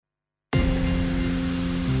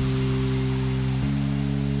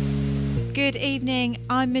Good evening,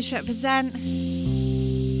 I'm Missrepresent,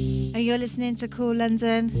 and you're listening to Kool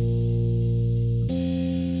London.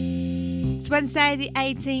 It's Wednesday, the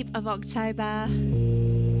 18th of October.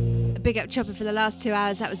 A big up chopper for the last 2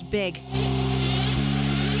 hours, that was big.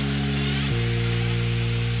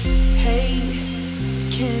 Hey,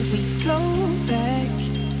 can we go back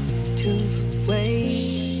to the way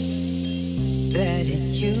that it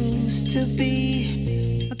used to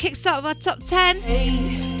be? We'll kickstart with our top 10.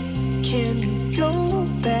 Hey, can we go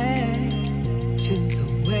back to the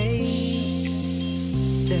way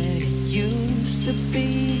that it used to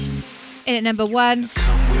be? In at number 1.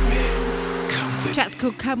 Come with me, come with Track's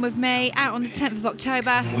called Come With Me, out on the 10th of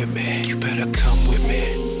October. me, with me. You better come with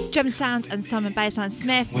me, Drum sound and Simon Bassline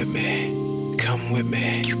Smith. with me, come with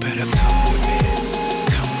me. You better come with me,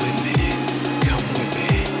 come with me, come with me,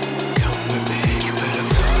 come with me. You better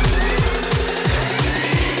come with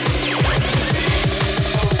me,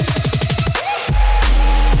 come with me, come with me.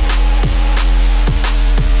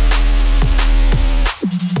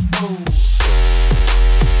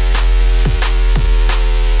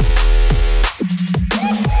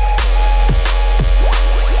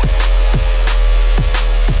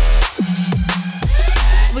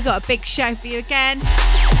 We got a big show for you again.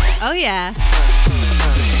 Oh yeah.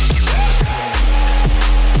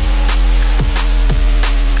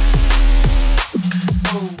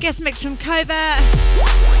 Guest mix from Kovert,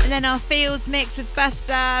 and then our Fields mix with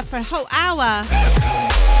Busta for a whole hour.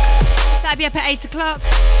 That'll be up at 8 o'clock.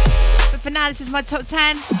 But for now, this is my top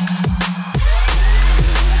 10.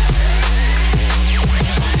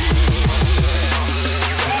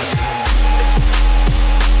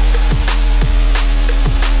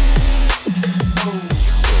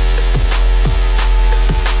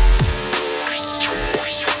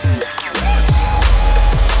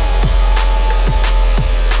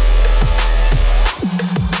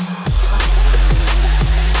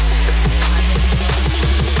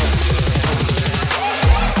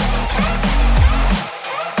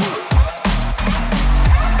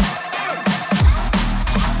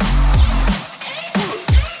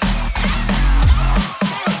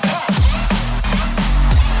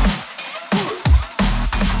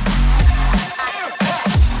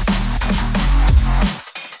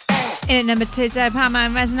 In at number 2, Dope Hammer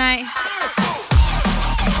and Resonate.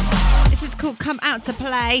 This is called Come Out to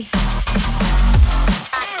Play.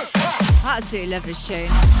 I absolutely love this tune.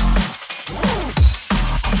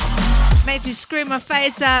 Makes me scream my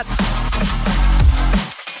face up.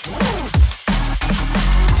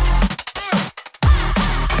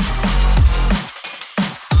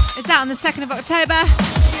 It's out on the 2nd of October.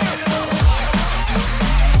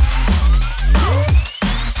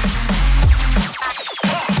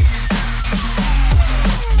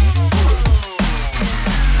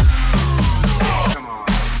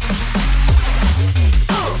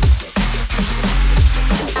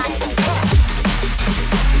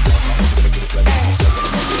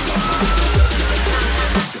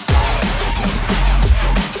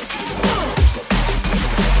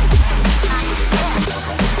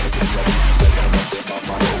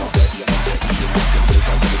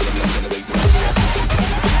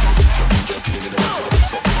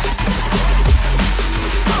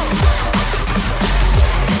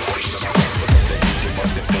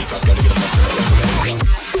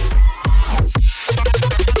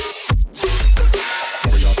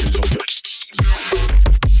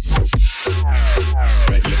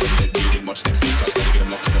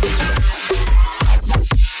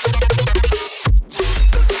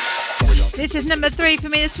 This is number 3 for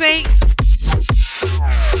me this week.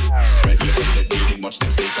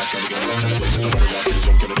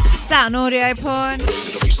 It's out on Audio Porn.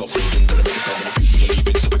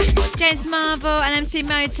 James Marvel and MC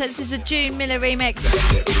Motor. This is a June Miller remix.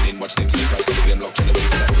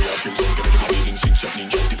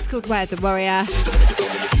 It's called Where the Warrior.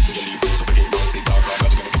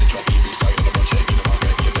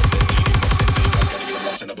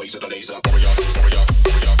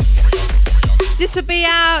 This will be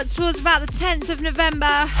out towards about the 10th of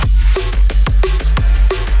November.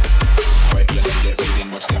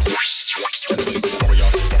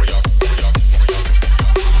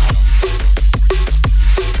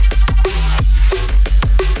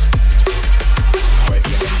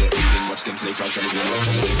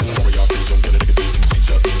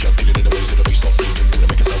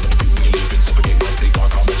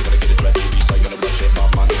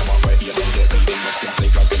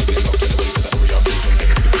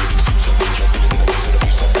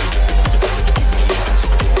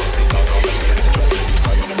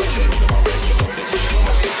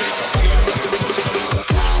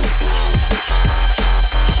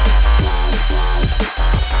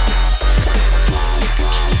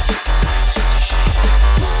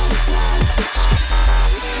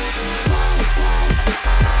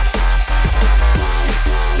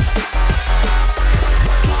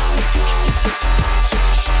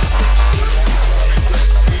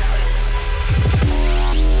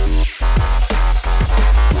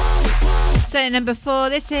 at number 4.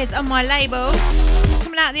 This is on my label.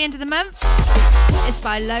 Coming out at the end of the month. It's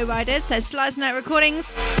by Lowriders, so Slice Note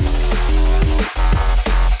Recordings.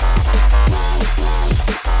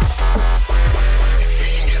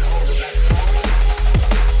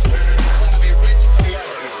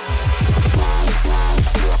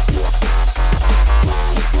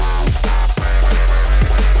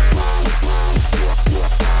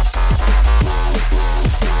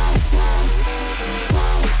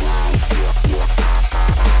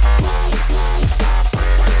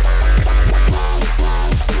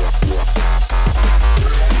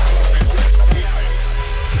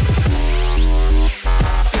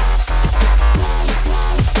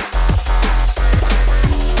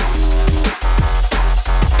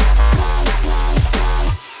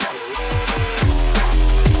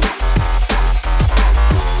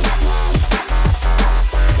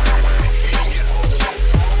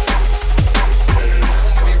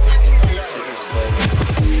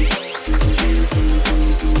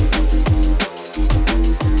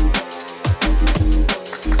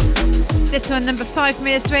 This one, number 5 for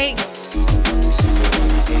me this week.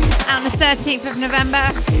 Out on the 13th of November.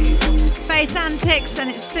 Face Antics and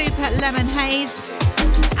it's Super Lemon Haze.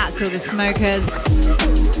 Out to all the smokers.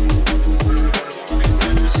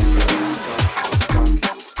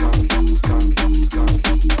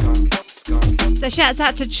 So shouts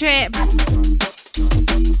out to Trip.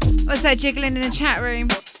 Also jiggling in the chat room.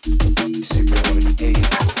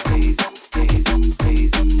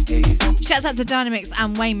 Shouts out to Dynamics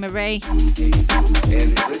and Wayne Marie.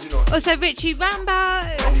 Also Richie Rambo,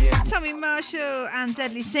 Tommy Marshall and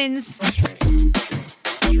Deadly Sins.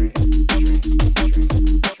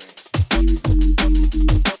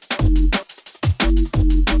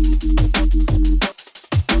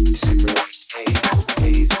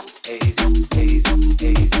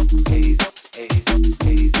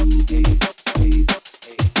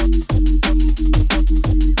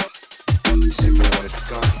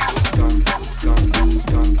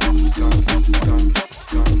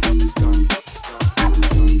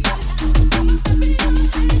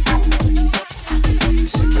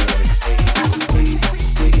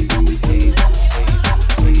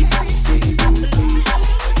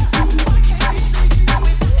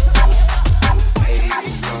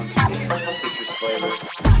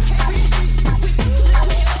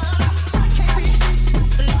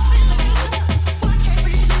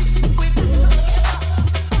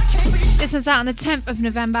 Out on the 10th of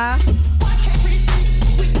November.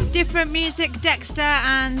 Different Music, Dexter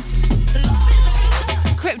and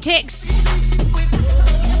Cryptics.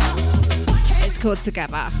 It's called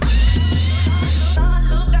Together.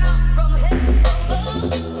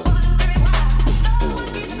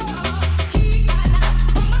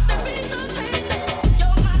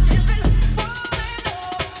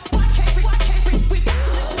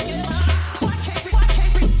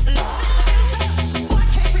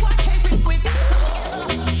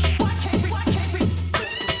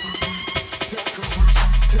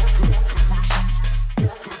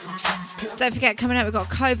 Don't forget, coming up, we've got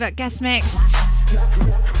Kovert guest mix.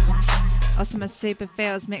 Awesome Super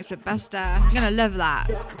Feels mixed with Busta. You're going to love that.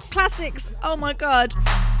 Classics, oh my god.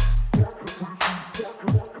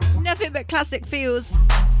 Nothing but classic feels.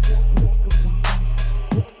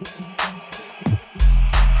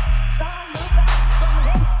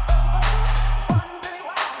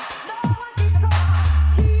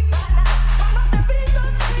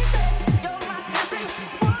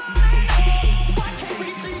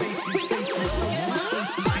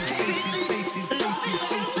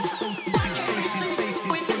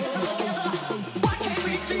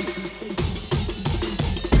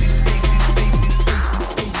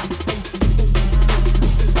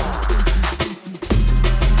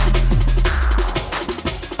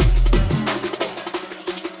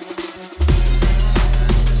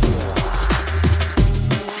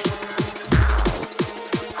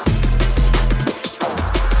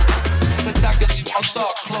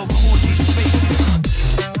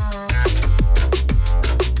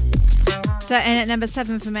 So in at number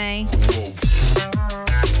 7 for me,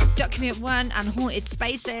 Document 1 and Haunted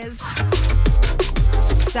Spaces.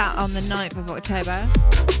 It's out on the 9th of October.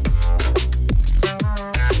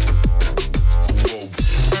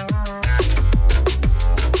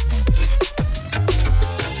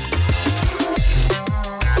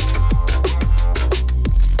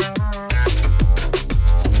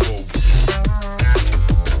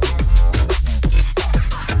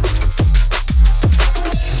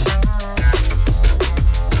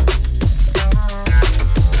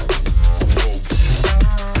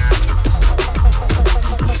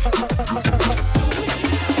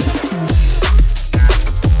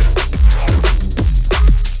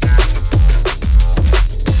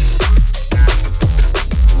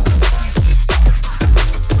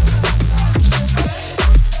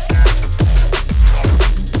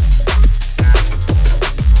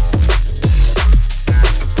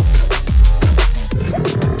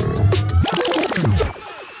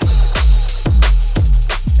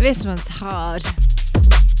 This one's hard.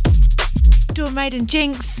 Dawn Raid and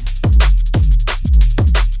Jinx.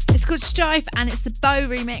 It's called Strife and it's the Bow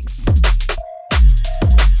remix.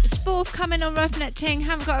 It's forthcoming on Roughneck Ting.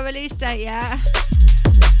 Haven't got a release date yet.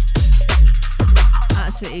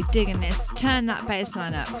 Absolutely digging this. Turn that bass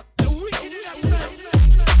line up.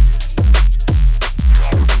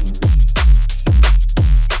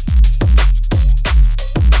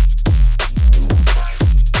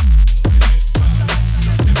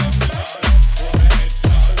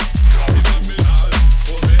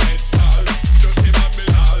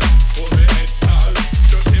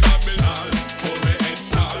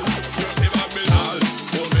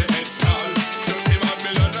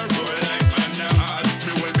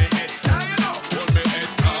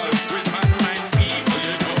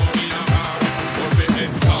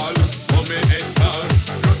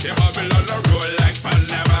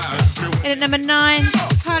 Number 9,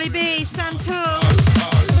 Carly B, Stand Tall,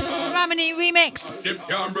 Ramani remix.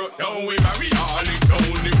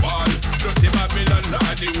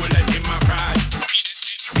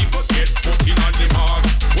 People get fucking on the mark.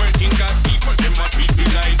 Working class people, them a treat me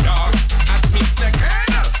like dog. As Mr.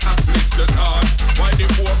 Colonel, as Mr. Todd. Why the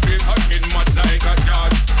poor place hugging mud like a shot?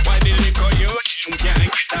 Why the liquor union can't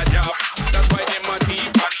get a job? That's why them a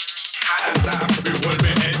deep and stop. We hold me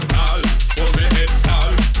head tall, hold me head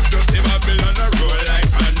tall. Just the Babylon a roll like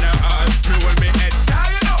Panda Hall. We hold me head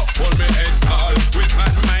tall, you know. Hold me head tall. With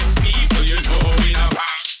bad mind people, you know we not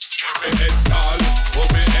wrong. Hold me head tall,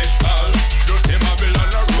 hold me head tall. Just the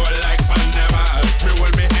Babylon a roll like Panda Hall. We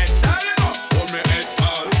hold me head tall, you know. Hold me head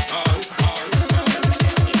tall, tall, tall.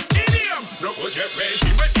 Idiom, no push your face,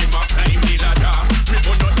 you make him a climb the ladder. We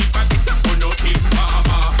go no hip and it's a go no hip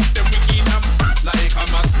mama. Then we give them back like a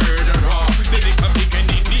mass murderer. They lick up the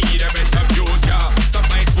Kenny need a better future. Some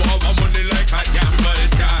fight for our money like a gamble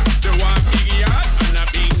jar. They want big yard and a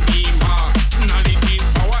big beamer. Knowledge is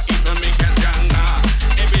power, it will make us stronger.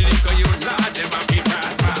 Every little you lad, them a be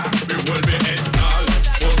prosper. We hold me head tall,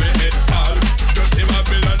 hold me head tall. Just the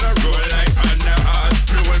Babylon a roll like Panda Hall.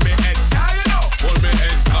 We hold me head tall, you know. Hold me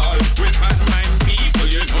head tall. With bad mind people,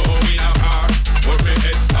 you know we not hard. Hold me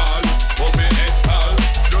head tall, hold me head tall.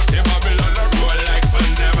 Just the Babylon a roll like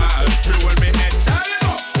Panda Hall. We hold me head tall, you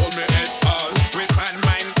know. Hold me head tall. With bad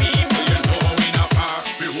mind people, you know we not hard.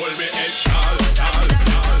 We hold me head tall, tall,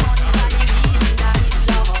 tall, tall.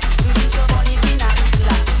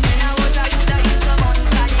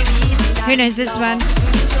 Who knows this one?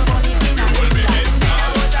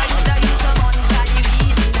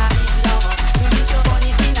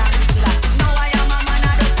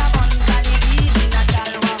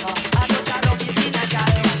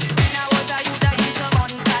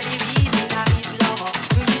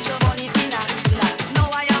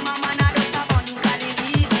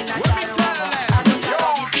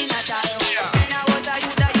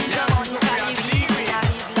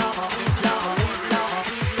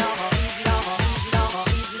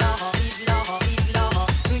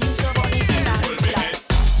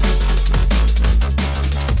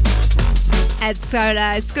 Ed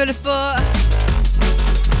Solo, School of Thought.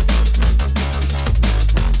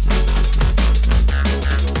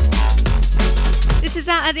 This is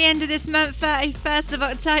out at the end of this month, 31st of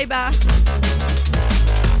October.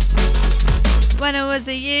 When I was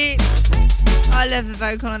a youth. I love the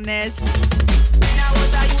vocal on this.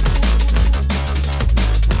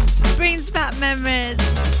 Brings back memories.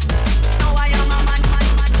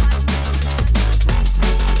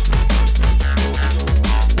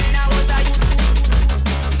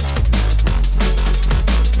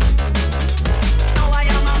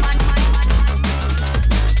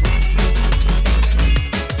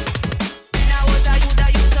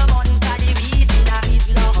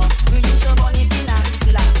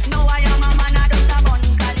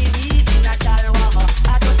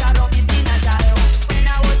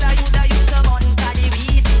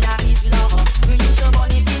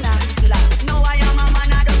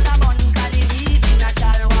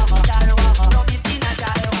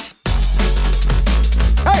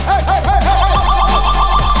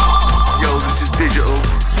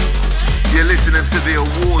 To the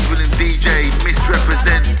award-winning DJ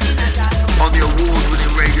Missrepresent on the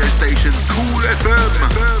award-winning radio station Kool FM.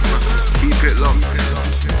 Keep it locked.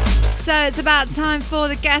 So it's about time for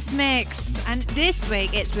the guest mix, and this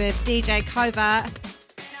week it's with DJ Kovert,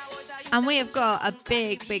 and we have got a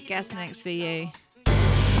big guest mix for you.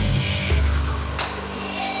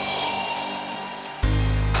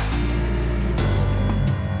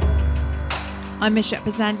 I'm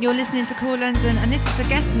Missrepresent. You're listening to Kool London, and this is the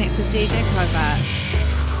guest mix with DJ Kovert.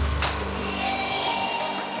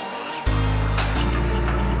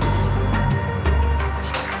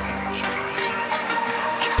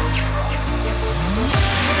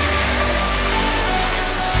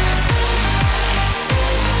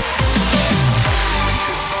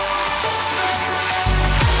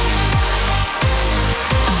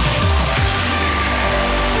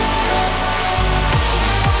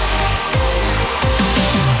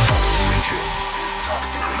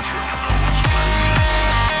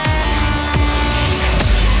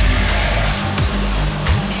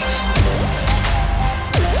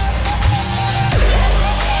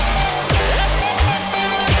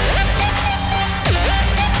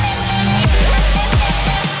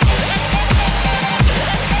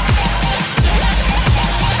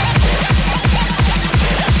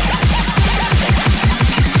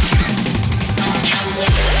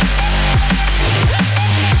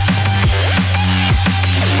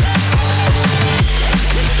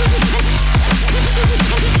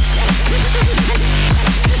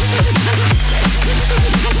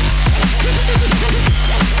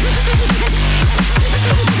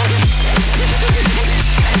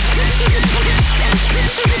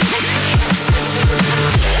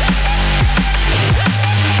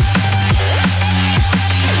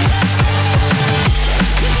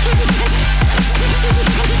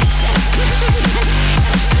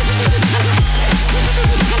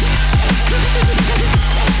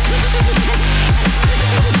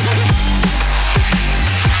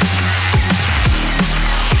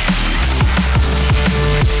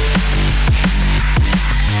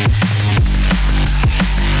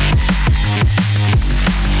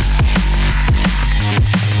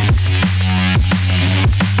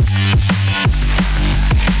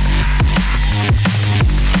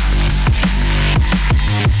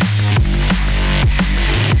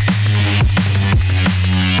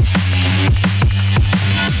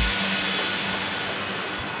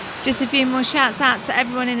 Just a few more shouts out to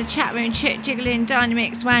everyone in the chat room: Chip, Jiggling,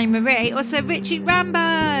 Dynamix, Wayne, Marie. Also Richie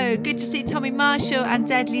Rambo. Good to see Tommy Marshall and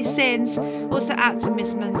Deadly Sins. Also out to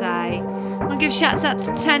Miss Monday. I want to give shouts out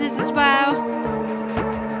to Tenors as well.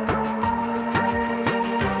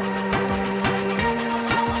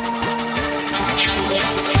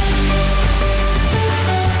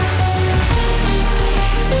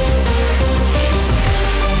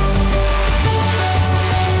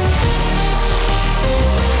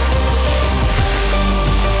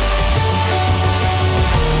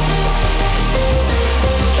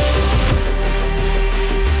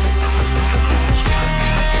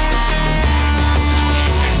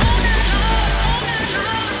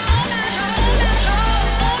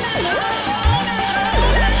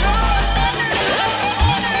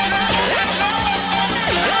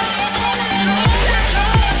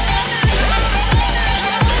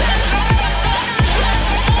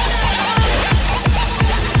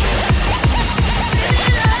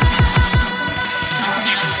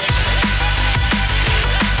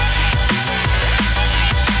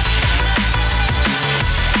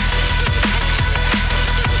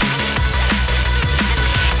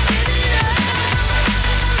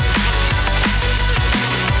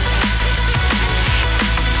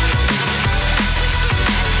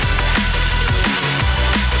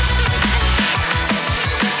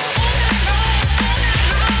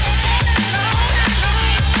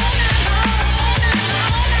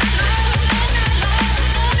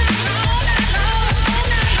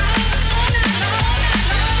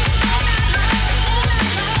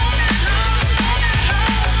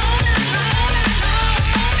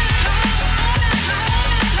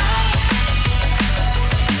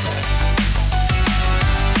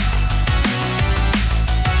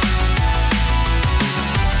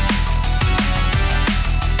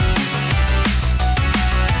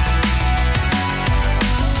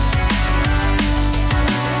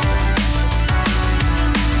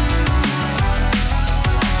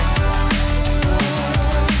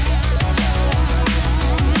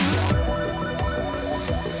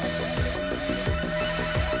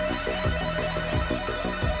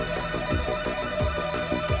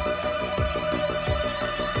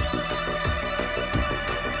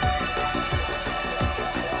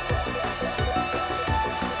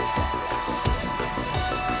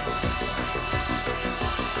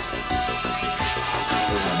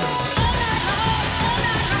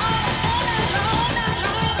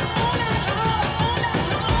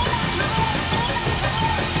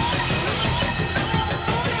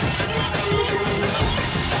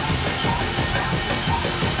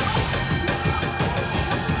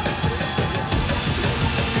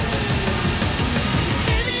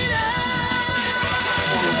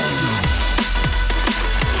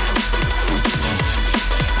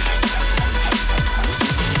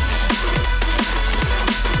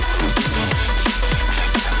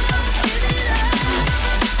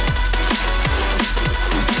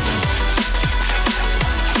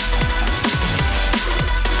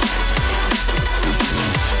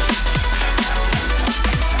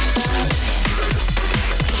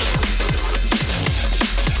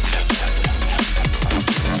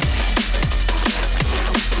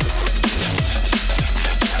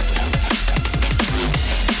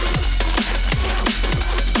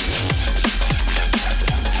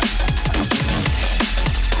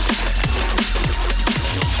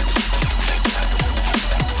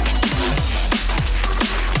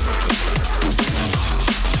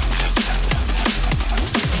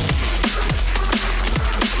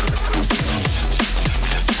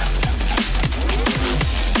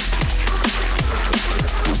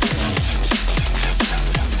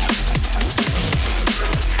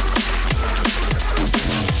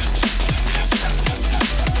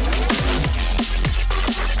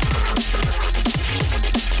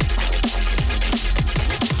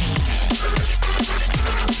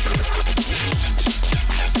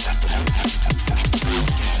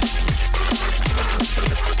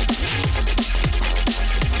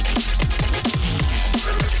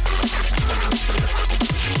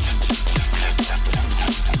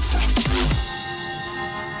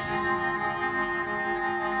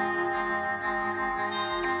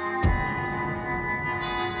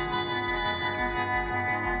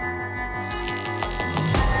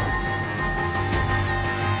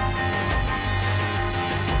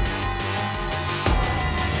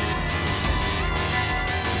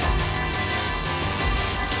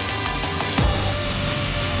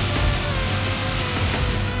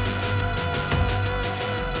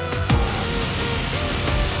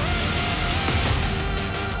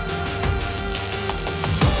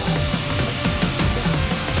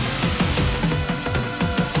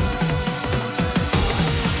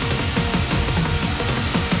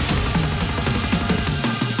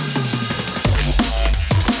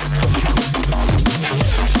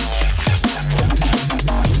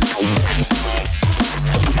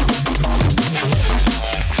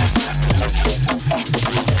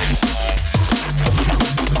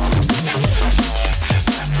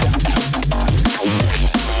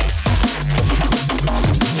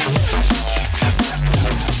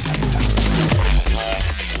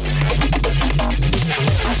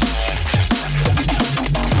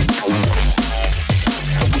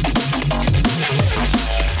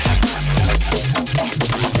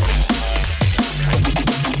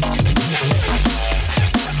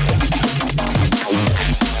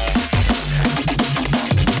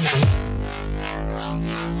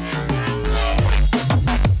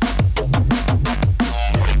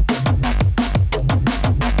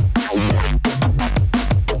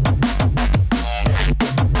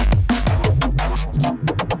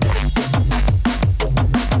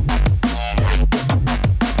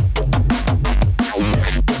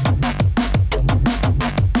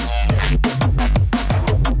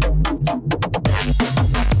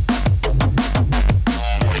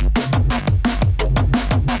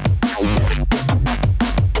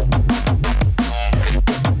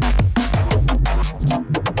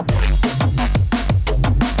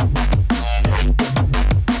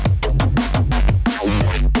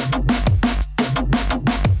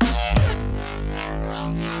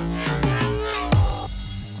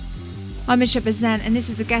 I'm Missrepresent, and this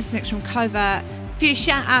is a guest mix from Kovert. A few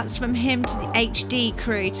shout outs from him to the HD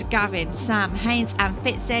crew, to Gavin, Sam, Haynes and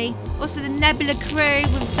Fitzy. Also the Nebula crew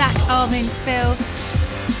with Zach, Armin, Phil,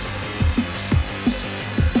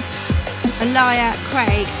 Alaya,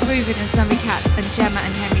 Craig, Reuben and Zombie Cats, and Gemma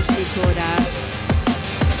and Henry Seacorder.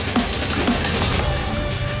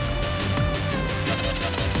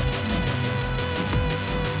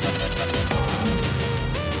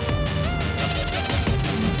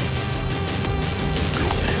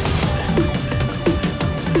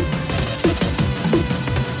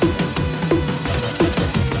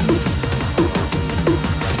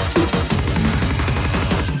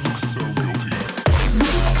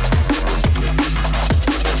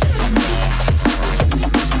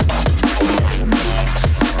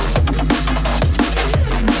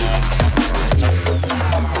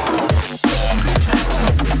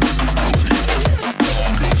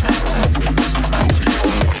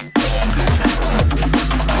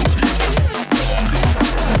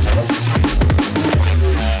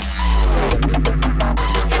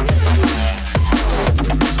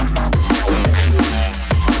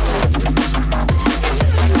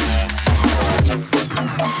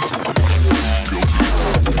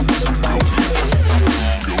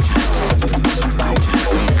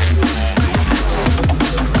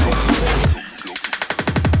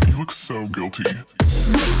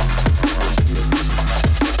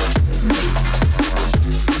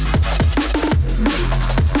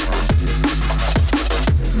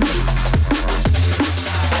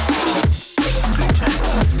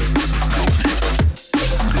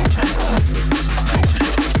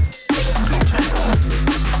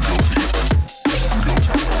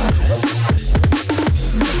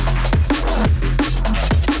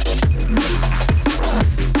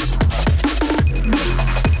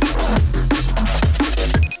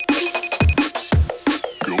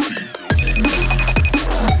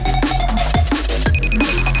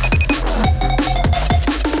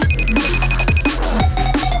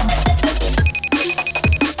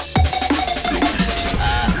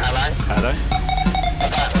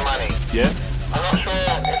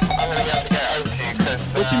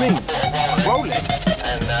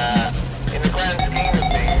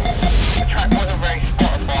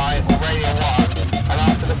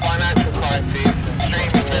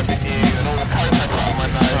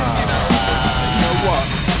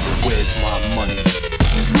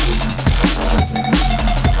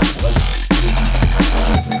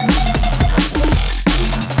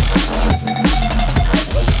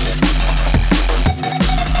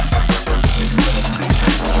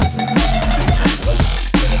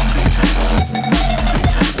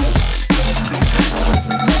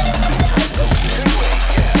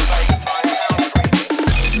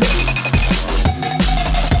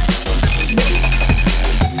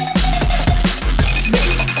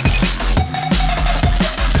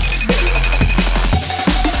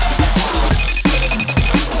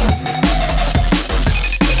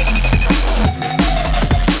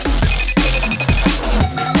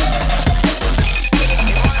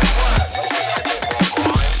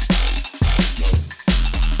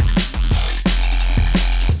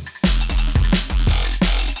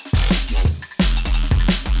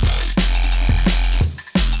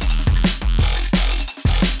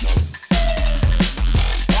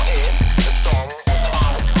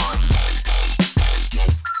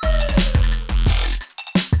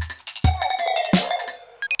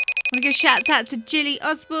 Shouts out to Jilly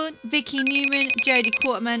Osborne, Vicky Newman, Jodie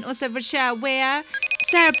Quarterman, also Rochelle Weir,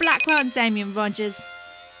 Sarah Blackwell and Damien Rogers.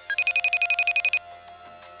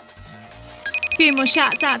 A few more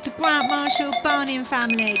shouts out to Grant Marshall, Barney and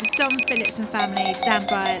family, the Don Phillips and family, Dan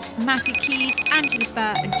Bryant, Matthew Keys, Angela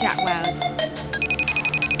Burt and Jack Wells.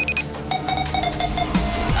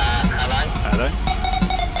 Hello?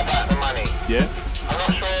 About the money. Yeah? I'm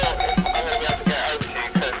not sure if I'm going to be able to get over to you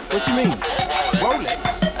because... What do you mean? Rolex?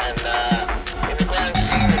 In the grand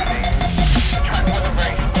scheme of things, the track wasn't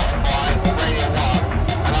very Spotify or Radio 1,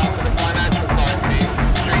 and after the financial crisis,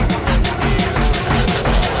 streaming revenue and all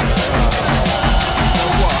the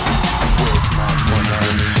what? Where's my money?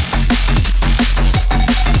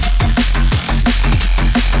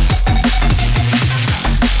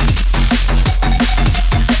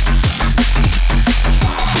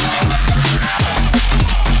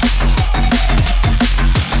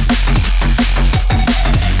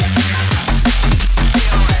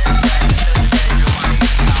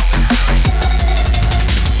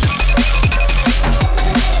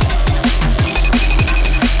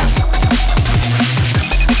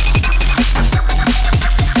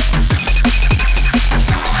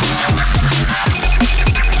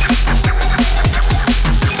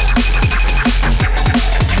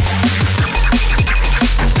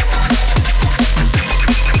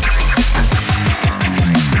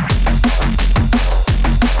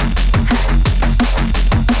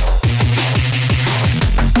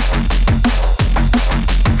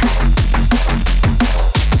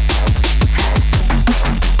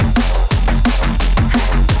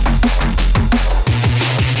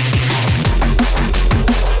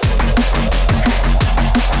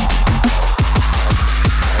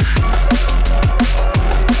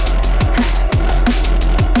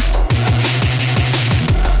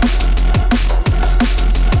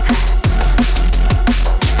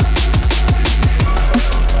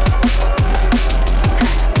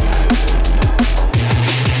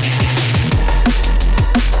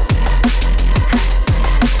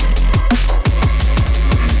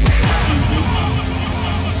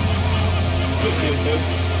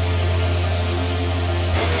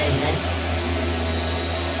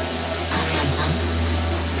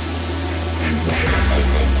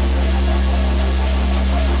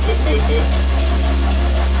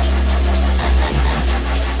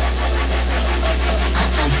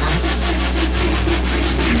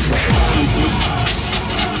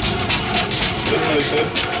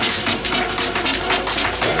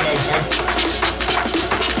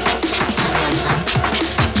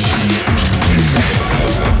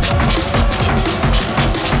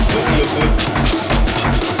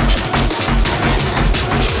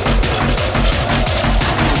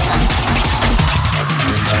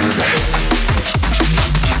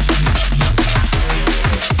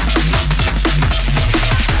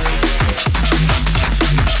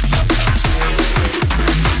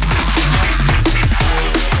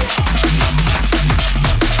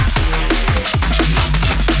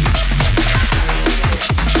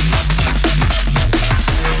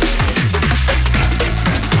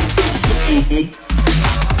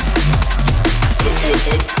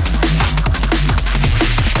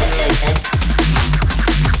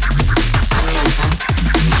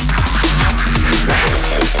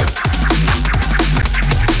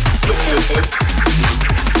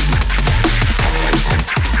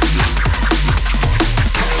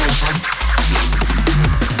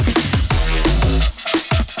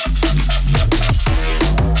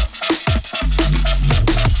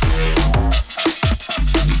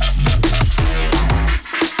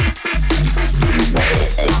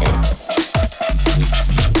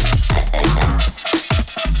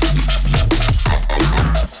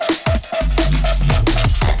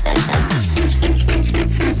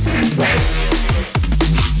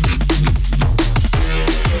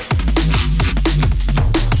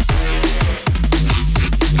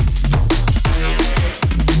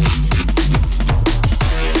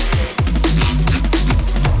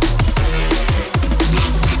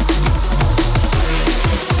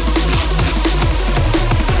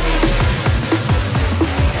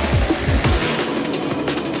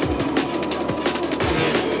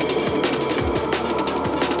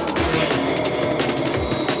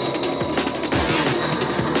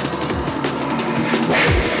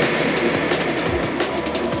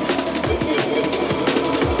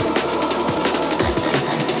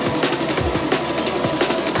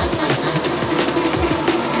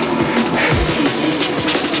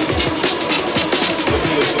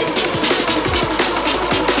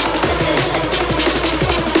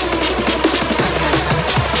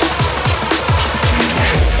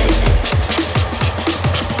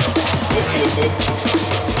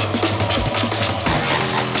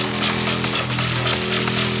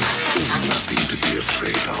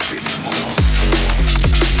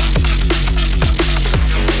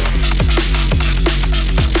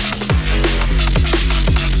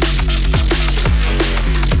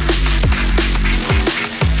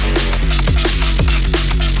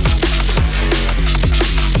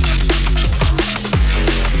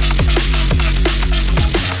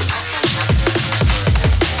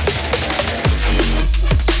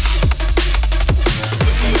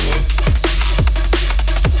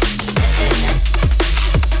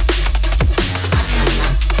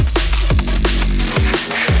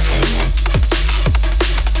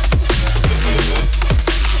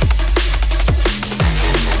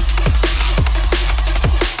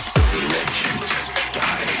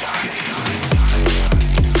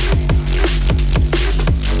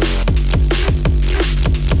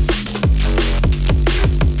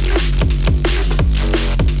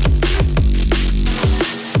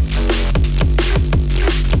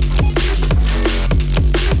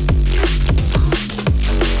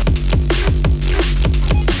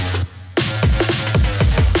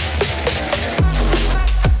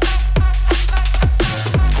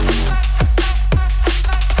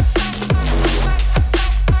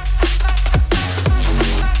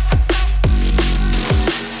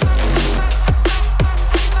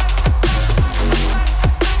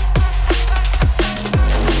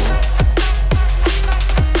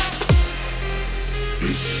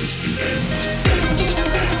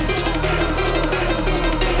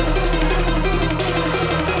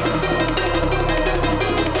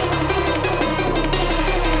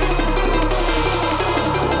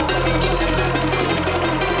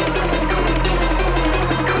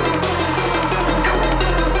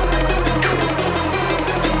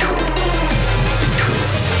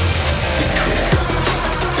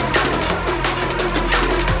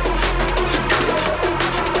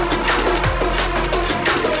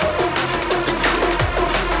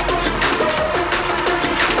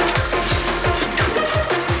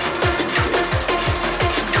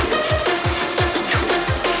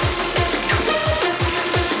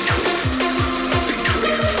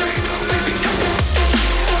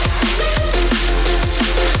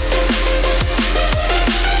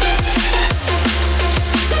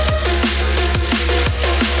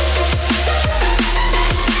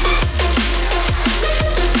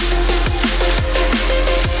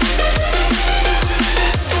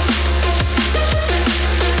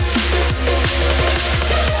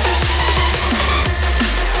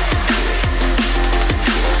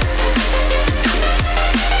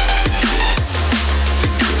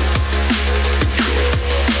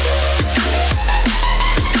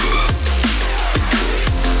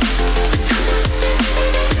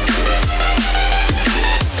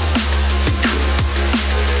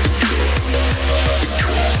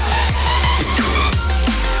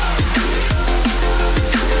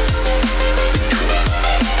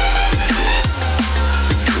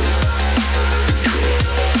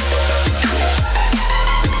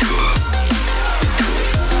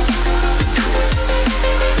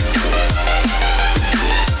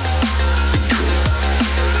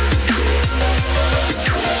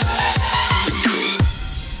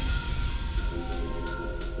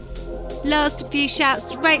 Last few shouts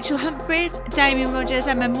to Rachel Humphries, Damien Rogers,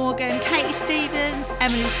 Emma Morgan, Katie Stevens,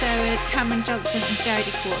 Emily Sherwood, Cameron Johnson and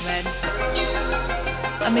Jodie Quarterman.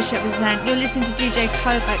 I'm Missrepresent. You're listening to DJ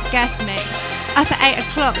Kovert Guest Mix. Up at 8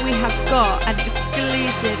 o'clock we have got an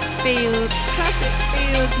exclusive classic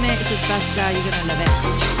Feels mix with Busta. You're going to love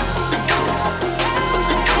it.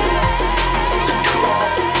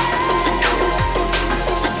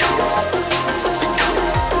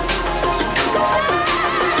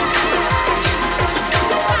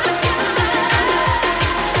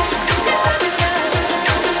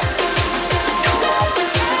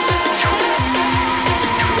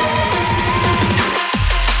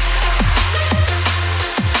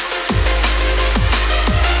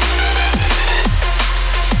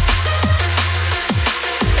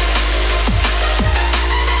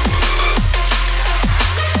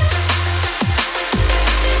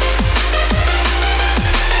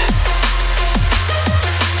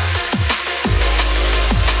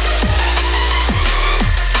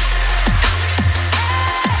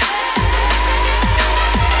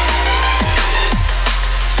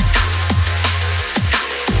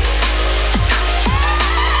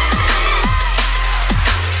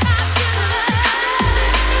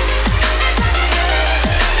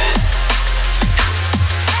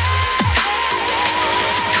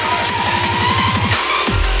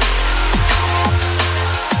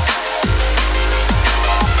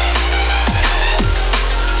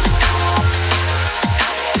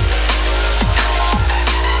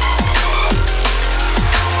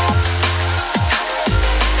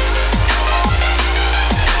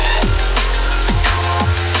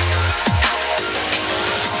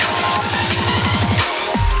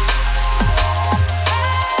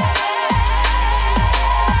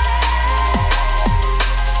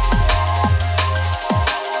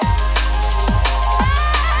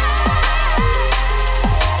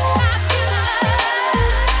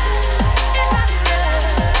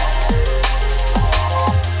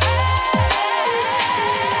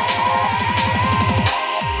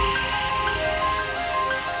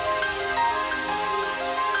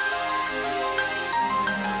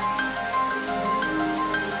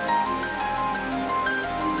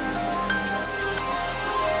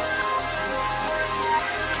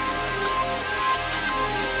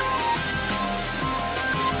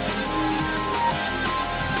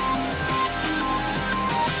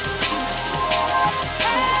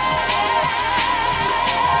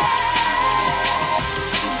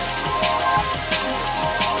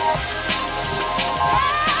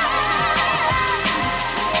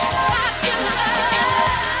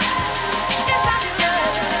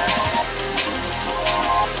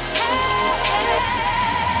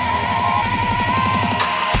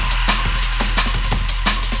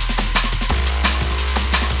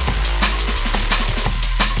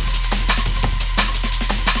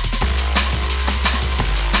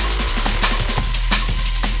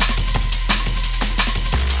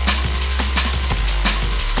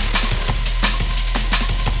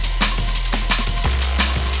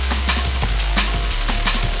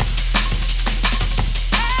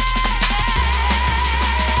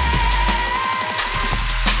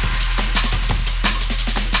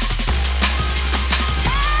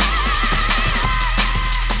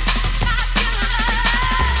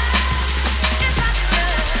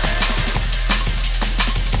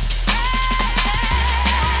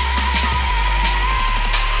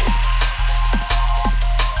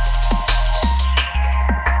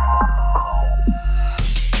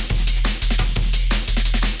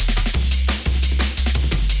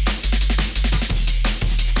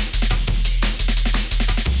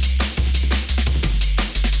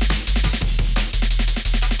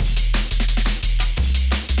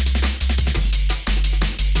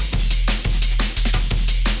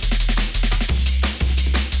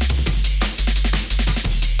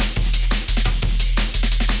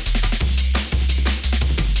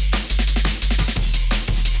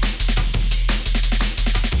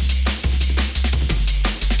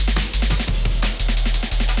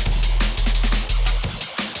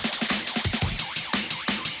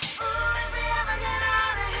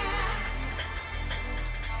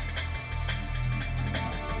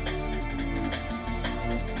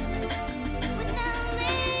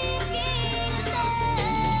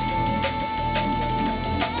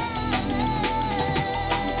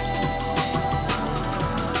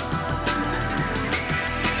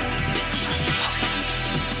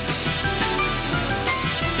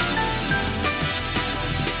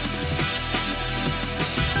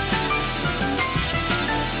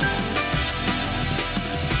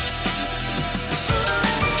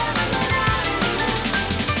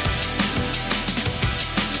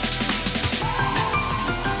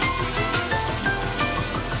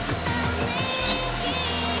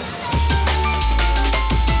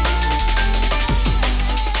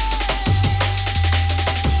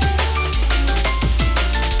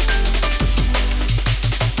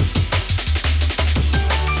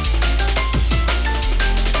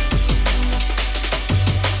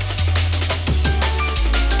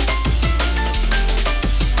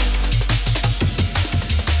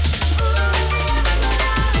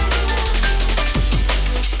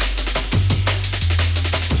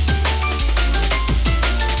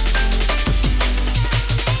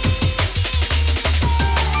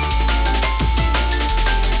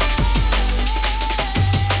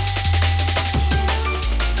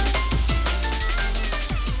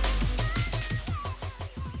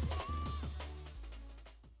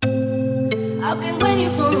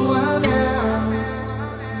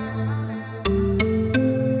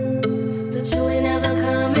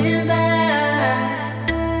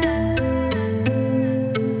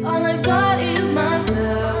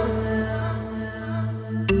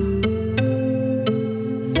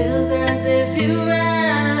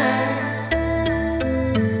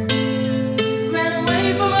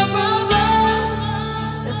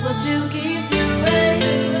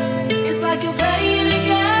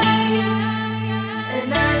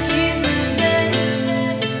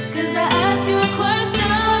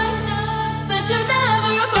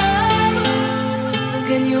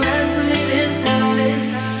 can you answer me this time?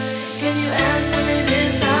 Can you answer me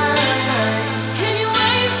this time? Can you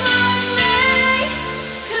wait for me?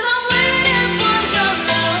 'Cause I'm waiting for your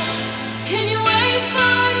love. Can you wait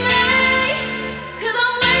for me? 'Cause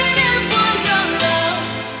I'm waiting for your love.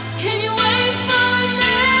 Can you wait for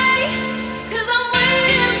me? 'Cause I'm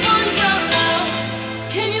waiting for your love.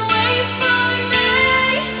 Can you wait for me?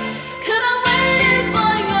 'Cause I'm waiting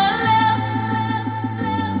for your love.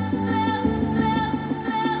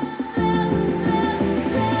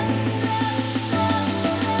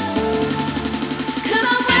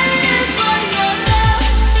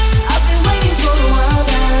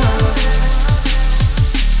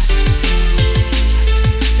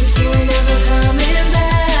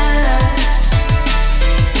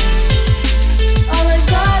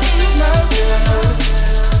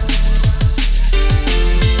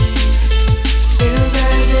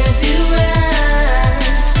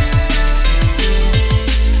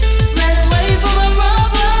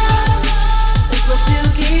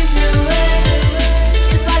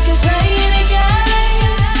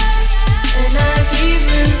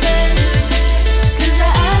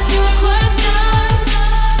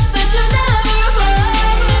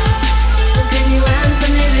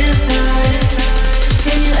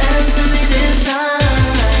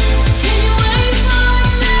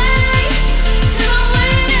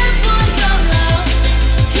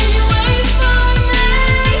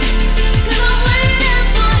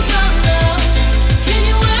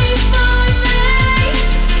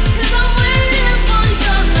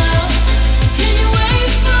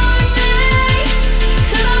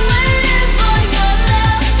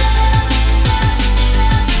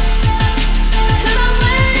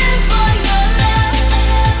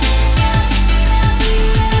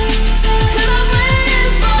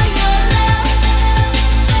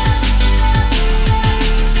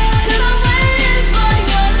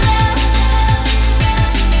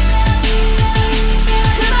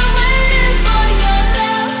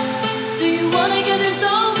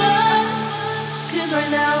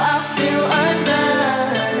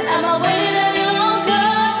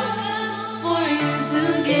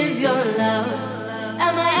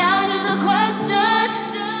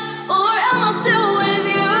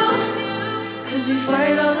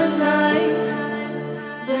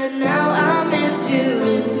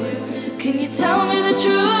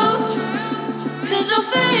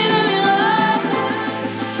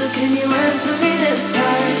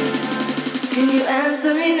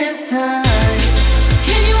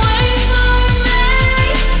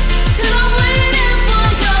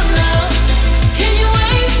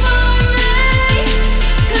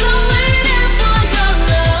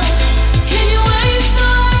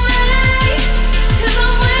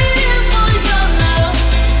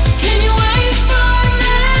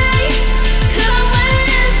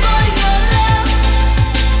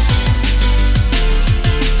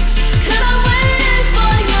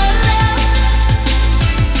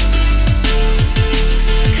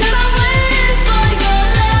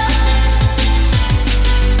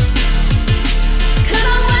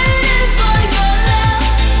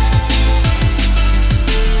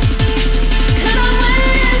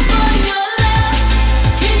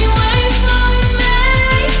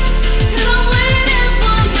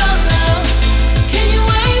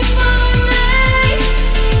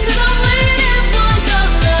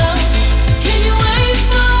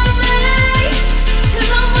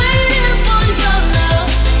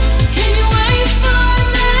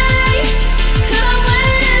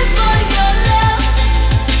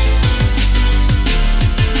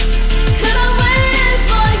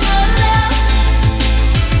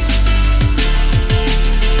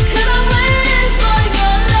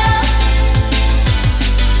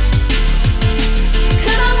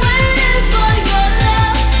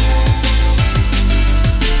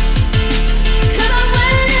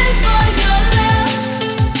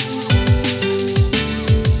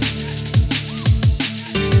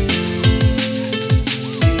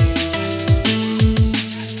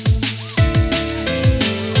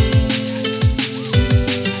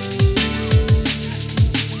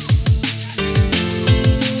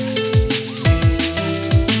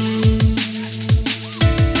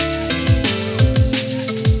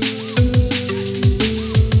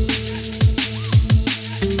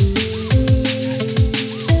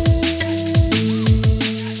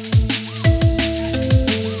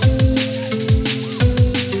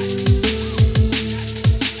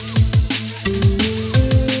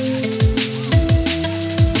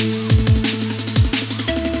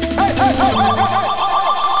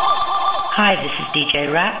 Hi, this is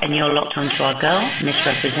DJ Rap, and you're locked onto our girl,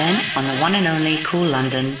 Missrepresent, on the one and only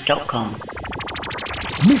CoolLondon.com.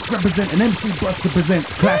 Missrepresent and MC Busta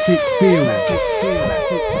presents Classic Feels.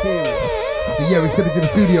 So yeah, we step into the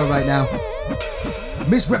studio right now.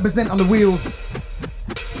 Missrepresent on the wheels.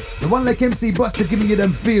 The one like MC Busta giving you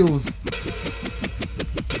them feels.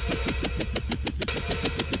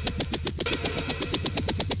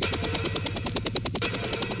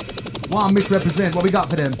 One Missrepresent, what we got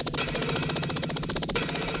for them?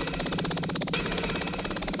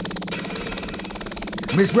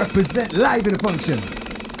 Missrepresent live in the function.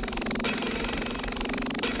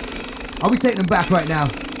 Are we taking them back right now?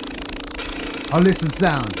 I'll listen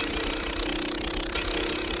sound.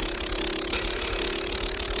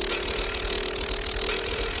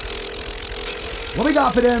 What we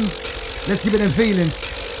got for them? Let's give it them feelings.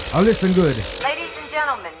 I'll listen good. Ladies and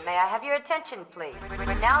gentlemen, may I have your attention, please?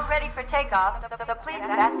 We're now ready for takeoff, so please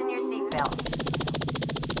fasten your seatbelt.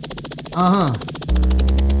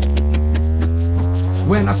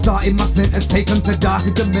 When I started my sentence, taken to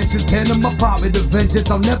darker dimensions, tearing them apart with a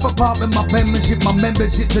vengeance. I'll never part with my penmanship, my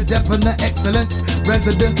membership to definite excellence.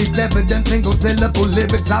 Residence, it's evidence, single syllable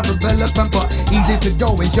lyrics are irrelevant, but easy to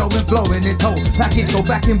go and show and flow in its whole package. Go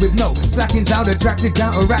back in with no slacking sound, attractive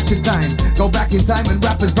counteraction time. Go back in time and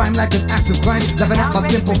rappers rhyme like an act of crime. Laughing at my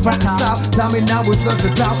simple fact and style. Tell me now it's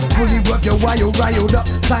versatile, fully worth your while, riled up.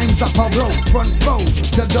 Time's up, I'll blow, front row,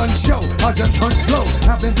 the gun show. I just punch slow,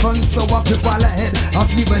 having fun, so I'll put while ahead.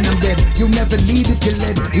 Ask me when I'm dead, you never lead it till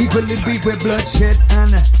lead. Equally beat with bloodshed and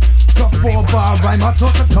got 4-bar rhyme. I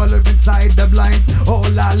taught the color inside the blinds. All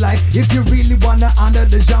I like, if you really wanna honor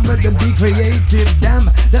the genre, then be creative. Damn,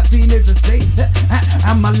 that feeling to say,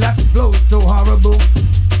 and my last flow's so horrible.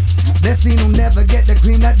 That scene will never get the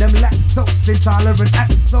cream that them lactose intolerant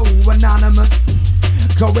act so anonymous.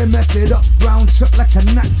 Go and mess it up, brown shook like a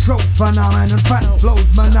natural phenomenon. Fast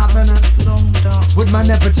flows monotonous. Would man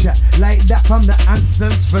never chat like that from the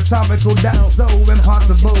answers? Rhetorical, that's so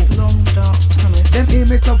impossible. Them hear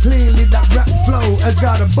me so clearly, that rap flow has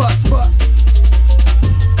got a bust.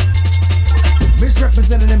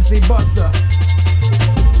 Missrepresenting MC Busta.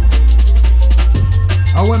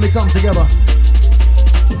 Oh, when we come together,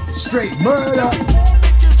 straight murder.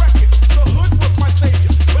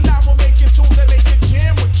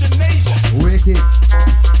 Wicked.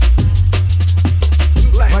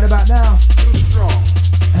 What about now?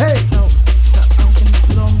 Hey!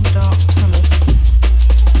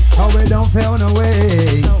 Oh, we don't feel no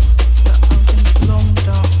way.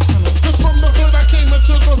 Just from the hood I came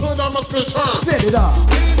into the hood I must return. Set it up.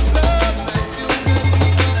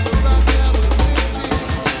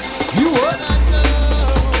 You what?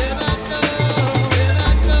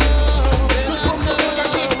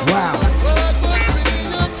 Wow.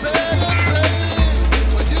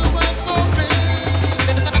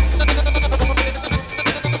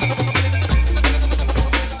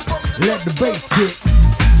 Let the bass kick.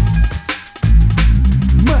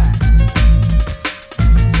 Mad.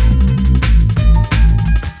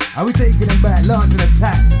 Are we taking them back? Launching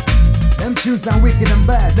attack. Them tunes sound wicked and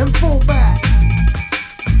bad. Them fall back.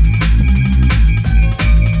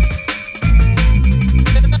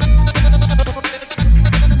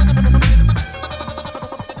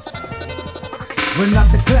 We're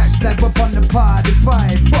not the clash that we're on the party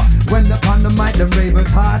vibe, but when upon the mic, the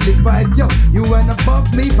ravers hardly vibe. Yo, you ain't above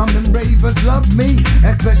me, from them ravers love me,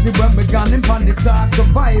 especially when we're gone in on this darker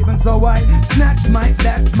vibe. And so I snatch mic,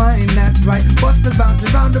 that's mine, that's right. Busters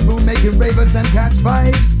bouncing around the room, making ravers then catch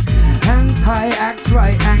vibes. Hands high, act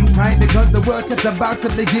right, hang tight, because the work is about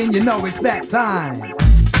to begin. You know it's that time.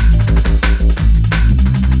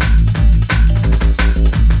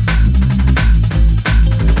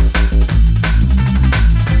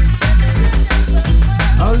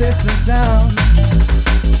 Oh, listen sound.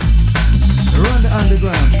 Run the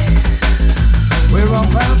underground. We're on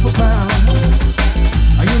pound for pound.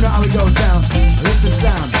 Oh, you know how it goes down. Listen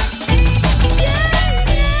sound.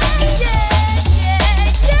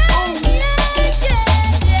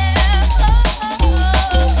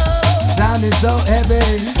 Sound is so heavy.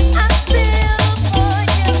 I feel for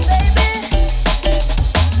you, baby.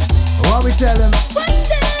 What we tell them? Mate.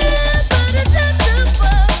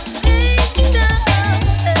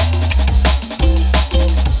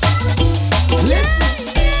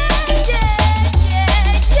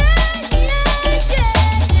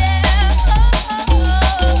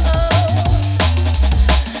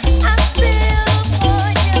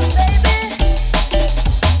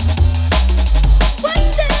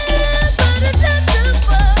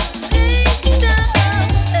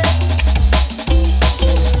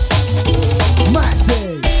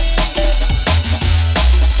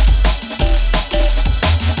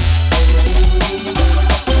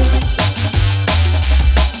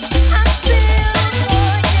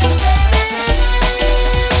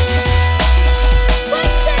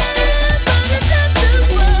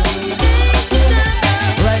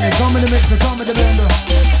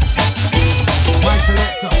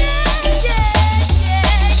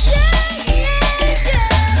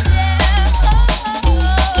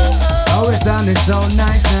 so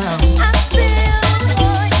nice now. I feel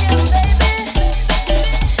for you, baby.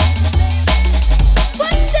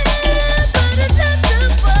 Whatever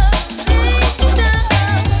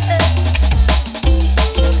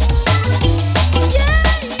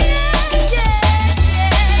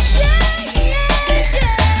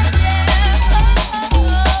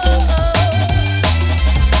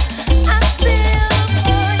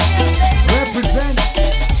the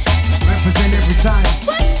Represent every time.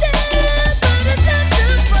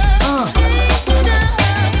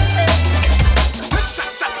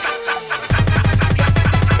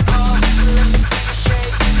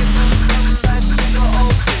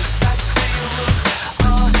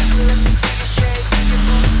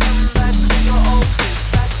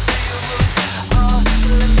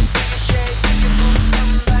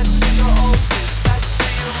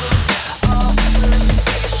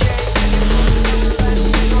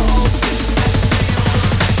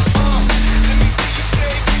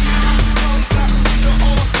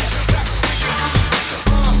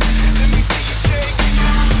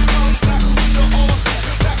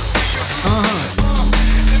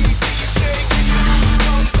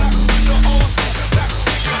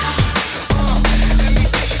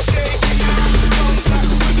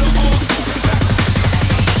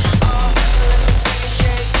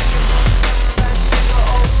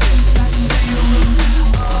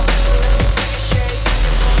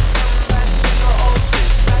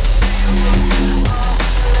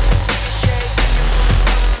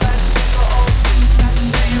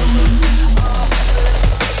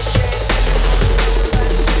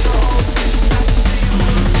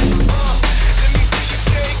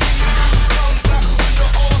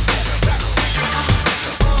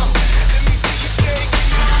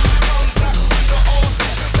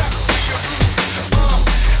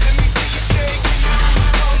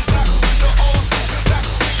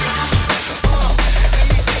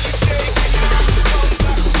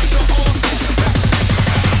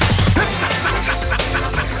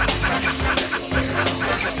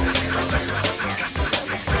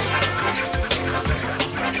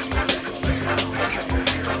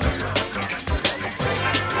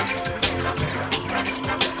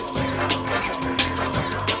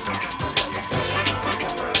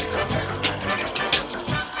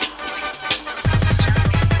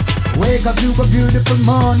 Wake up to a beautiful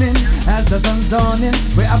morning as the sun's dawning.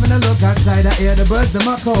 We're having a look outside, I hear the birds, them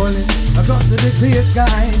are calling. I got to the clear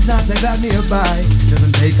skies, not take that nearby.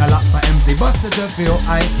 Doesn't take a lot for MC Busta to feel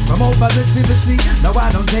high. Promote positivity, no I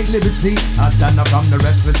don't take liberty. I stand up from the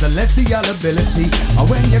rest with celestial ability. And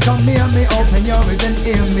when you come near me, open your ears and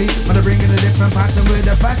hear me. When I bring in a different pattern with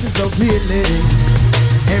a passion so clearly.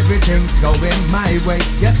 Everything's going my way.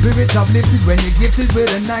 Your spirit's uplifted when you're gifted with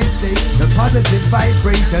a nice day. The positive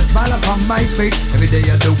vibration, smile upon my face. Every day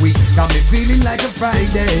of the week, got me feeling like a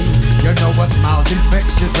Friday. You know what smile's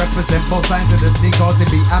infectious. Represent both sides of the sea, cause they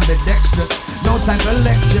be ambidextrous. No time for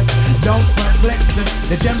lectures, don't perplex us.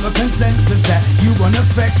 The general consensus that you won't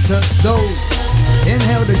affect us, though.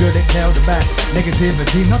 Inhale the good, exhale the bad.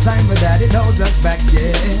 Negativity, no time for that, it holds us back,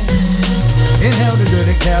 yeah. Inhale the good,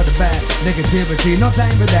 exhale the bad. Negativity, no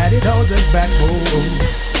time for that, it holds us back, oh.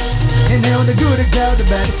 Inhale the good, exhale the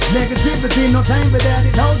bad. Negativity, no time for that,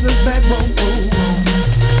 it holds us back, oh.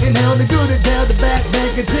 Inhale the good, exhale the bad.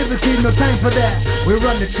 Negativity, no time for that. We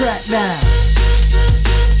run the track now.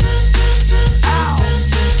 Ow!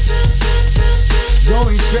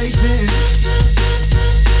 Going straight in.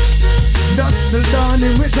 Dust till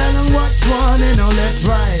dawning, we tell them what's running, oh let's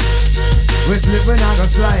ride. We slip when I go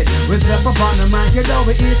slide. We step up on the mic, you know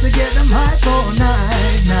we here to get them hype all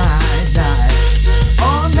night, night, night.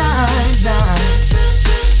 All night, night.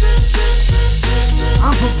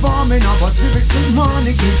 I'm performing up our lyrics in the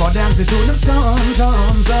morning. Keep on dancing till the sun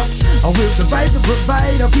comes up. Or with the vibe to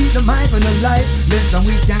provide, I'll keep the mic on the light. Listen,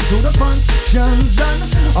 we scan till the function's done.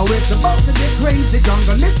 Oh, it's about to get crazy.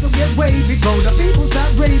 Jungle list will get wavy. Go, the people start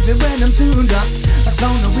raving when them tune drops. A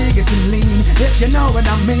sound of we get them lean, if you know what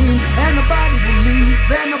I mean. And nobody will leave,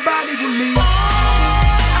 and nobody will leave.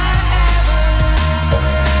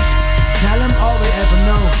 Tell them all we ever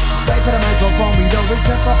know. Wait for the microphone, we always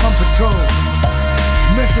step up on patrol.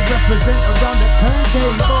 Missrepresent around the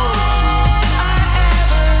turntable.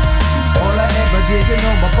 All I ever did, you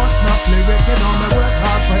know, my boss not lyric, you know, me work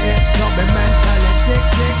hard for it. Don't be mentally sick,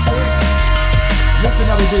 sick, sick.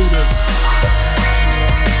 Listen how we do this.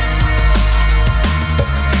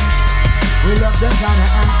 We love them kind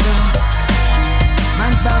of anthems.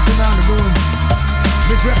 Man's bouncing around the room.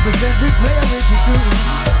 Missrepresent, we play a with you too.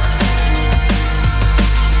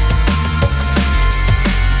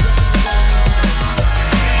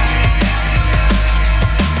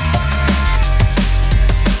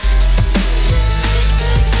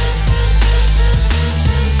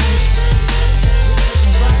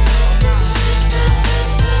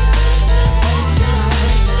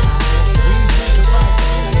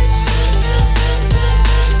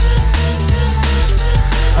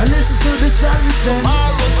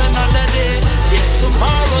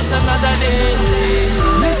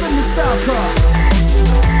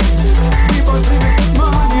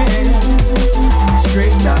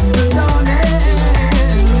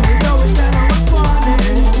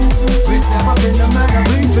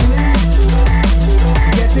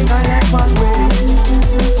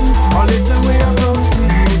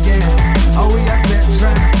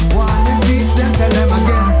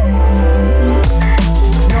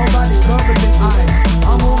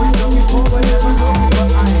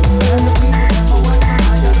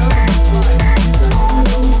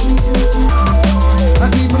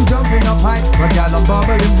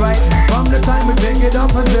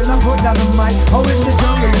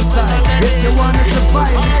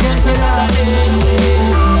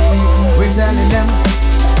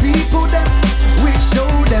 people them, we show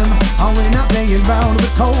them. And we're not playing round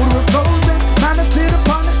with cold, we're frozen. Man, I sit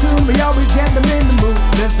upon the tune, we always get them in the mood.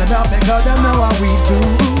 Listen up because they know how we do.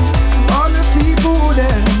 All the people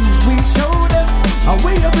then, we show them. And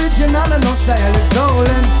we original and no style is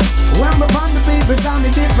stolen. When we're on the people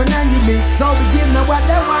sounding different and unique, so we give them what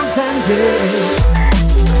they want and get.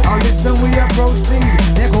 Oh, listen, we are proceed.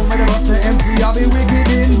 They come with the Busta MC, I'll be wicked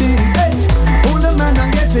indeed. Hey, all the man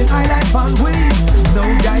I'm getting, I like fun weed. No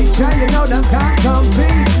guy try, you know them can't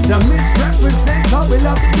compete. The Missrepresent, how we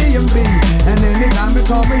love the DMV. And anytime you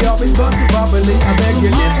call me up, we bust it properly. I beg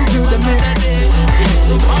you, listen to the mix.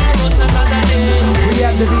 We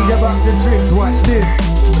have the DJ box and tricks, watch this.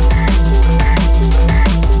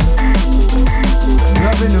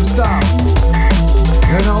 Loving them style.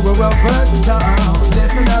 You know we're well versatile.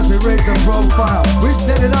 Listen as we raise the profile. We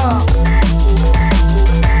set it up.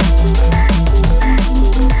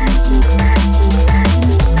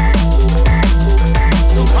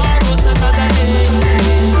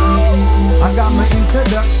 I got my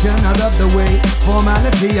introduction out of the way.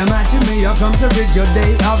 Formality, imagine me, I'll come to rid your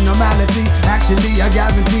day of normality. Actually, I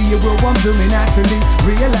guarantee you will warm to me naturally.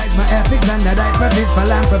 Realize my ethics and that I practice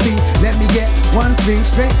philanthropy. Let me get one thing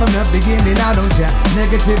straight from the beginning. I don't chat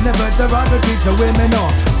negative, never derogatory to women or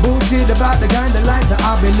bullshit about the kind of life that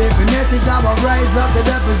I'll be living. This is how I rise up to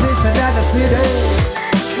the position that I sit in.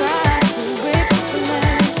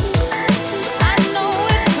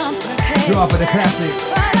 Draw for the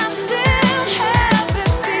classics.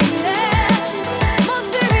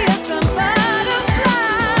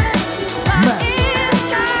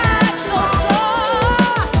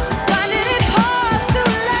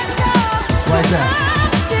 Why is that?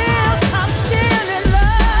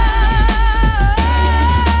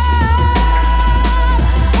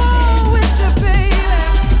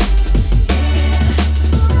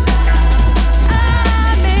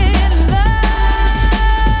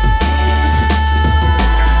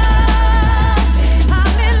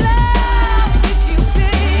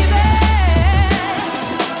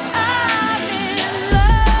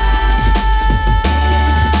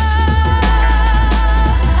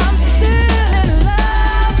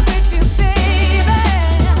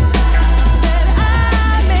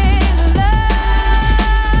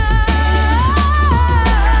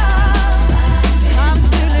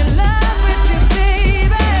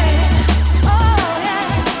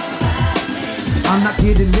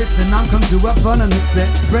 Listen, I'm come to have fun on the set,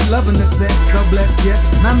 spread love on the set, so bless, yes.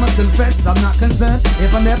 Man must confess, I'm not concerned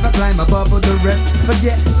if I never climb above the rest.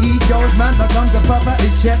 Forget egos, man, that come to papa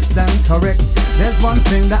his chest and correct. There's one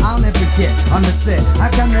thing that I'll never get on the set. I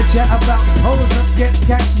come to chat about hoes or skets,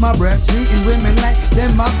 catch my breath, treating women like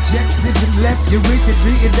them objects. If you left, you reach it,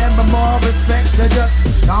 treated them with more respect. So just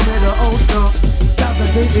call me the old talk. Stop the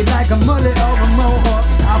dating like a mullet or a mohawk.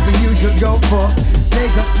 I think you should go for.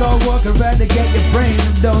 Take a slow walk and rather get your brain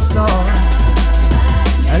of those thoughts.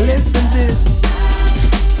 And listen this.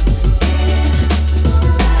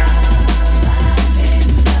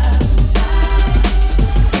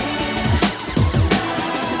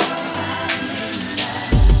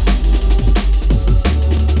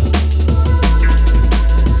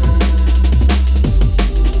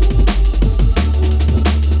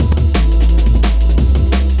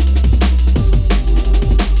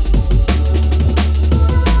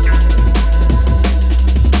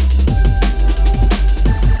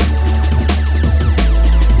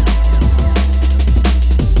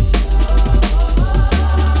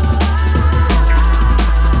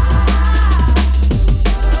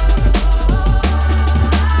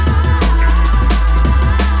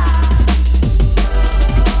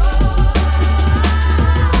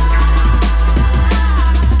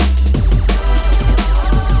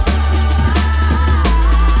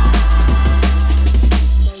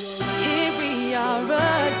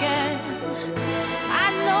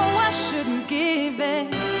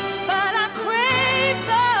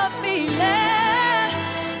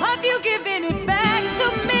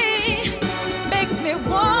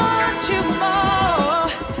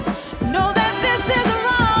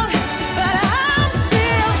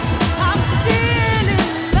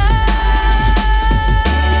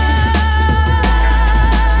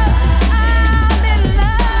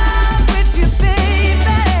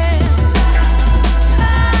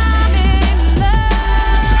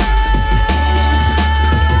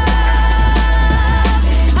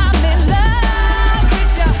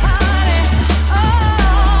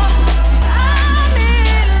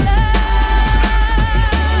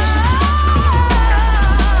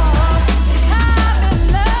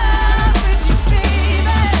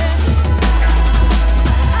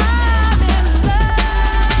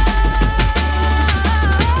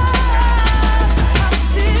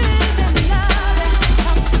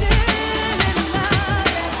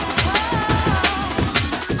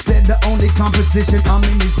 competition, I'm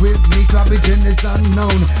in this with me. Garbage is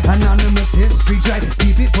unknown. Anonymous history track.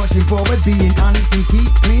 Keep it pushing forward, being honest and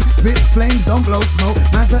keep clean. Spit flames, don't blow smoke.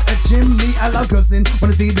 Master a chimney, I love cussing.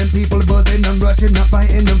 Wanna see them people buzzing and rushing, not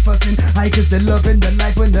fighting and fussing. Hikers, they're loving the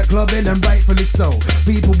life when they're clubbing, and rightfully so.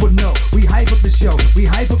 People would know. We hype up the show. We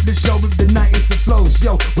hype up the show with the nicest of flows.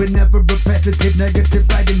 Yo, we're never repetitive, negative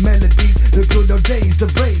writing melodies. The good old days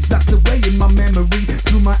of rage locked away in my memory.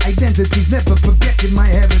 Through my identities, never forgetting my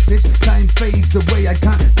heritage. Time fades away, I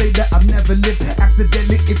can't say that I've never lived.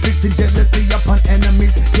 Accidentally inflicting jealousy upon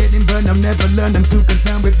enemies. Getting burned, I've never learned. I'm too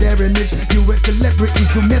concerned with their image. You a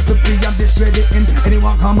celebrities, you'll never be. I'm discrediting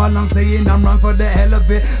anyone come along saying I'm wrong for the hell of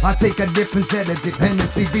it. I take a different sedative.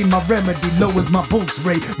 Hennessy be my remedy. Lowers my pulse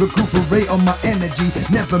rate. Recuperate on my energy.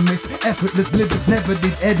 Never miss. Effortless lyrics, never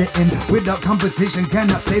did editing. Without competition,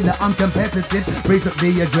 cannot say that I'm competitive. Raise up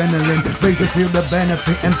the adrenaline. Raise and feel the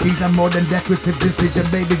benefit. MCs are more than decorative. Decision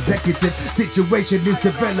made executive. Situation is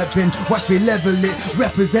developing. Watch me level it.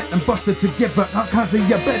 Represent and Busta together. I can't say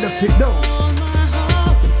a benefit, no.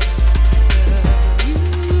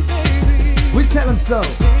 We tell them so.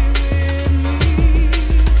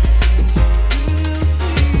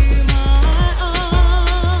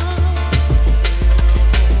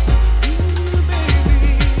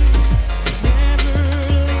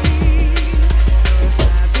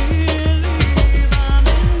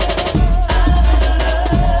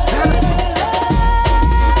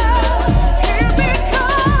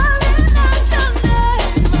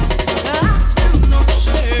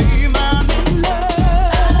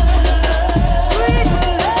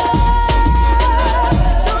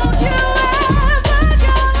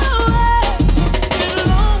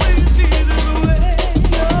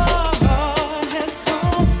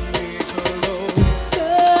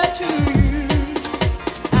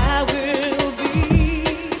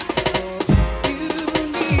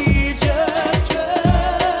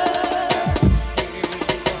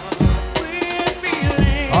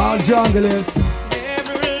 Junglers.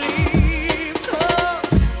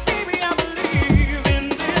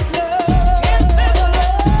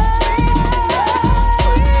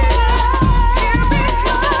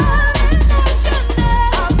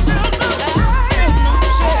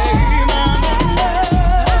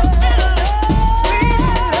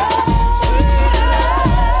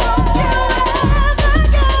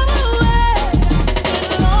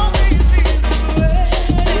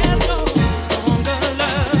 Stronger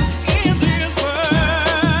love in this world.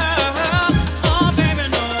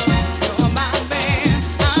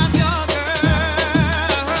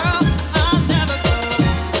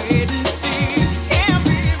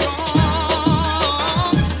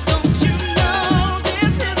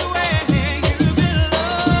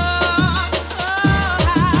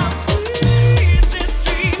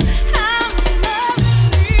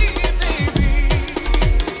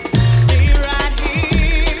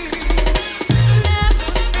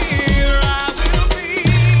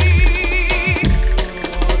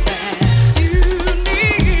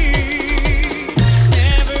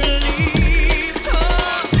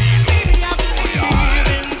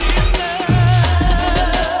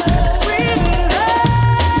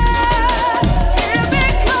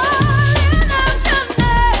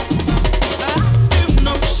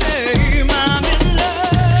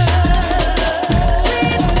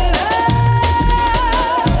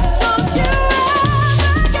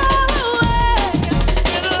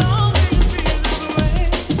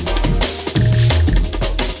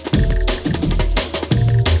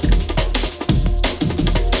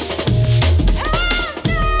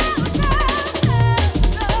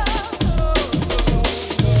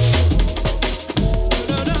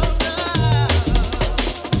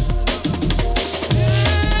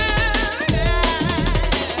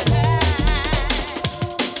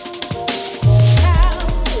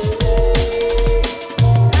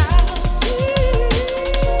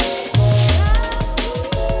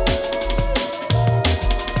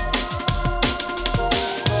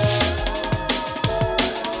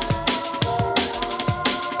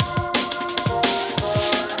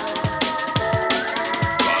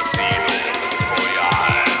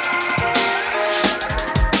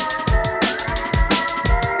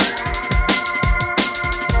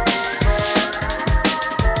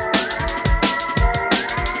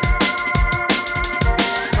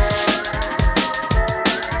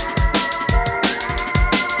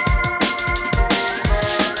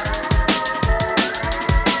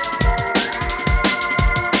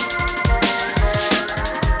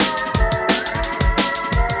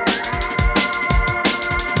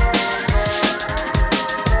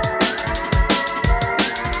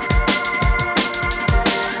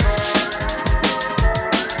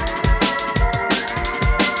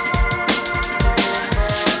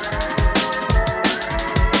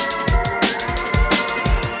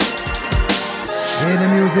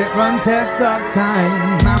 music run test of time.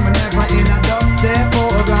 Man, we never in a dubstep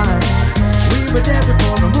or a grind. We were there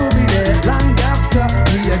before the movie there, long after.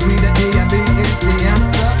 We agree that D&B is the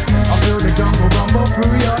answer. I feel the jungle rumble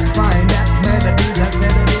through your spine. That melodies I said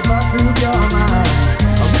that it must soothe your mind.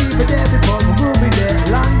 We were there before the movie there,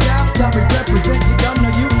 long after. We represent, you don't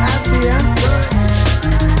know you have the answer.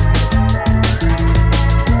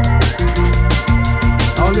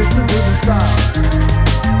 Oh, listen to them style.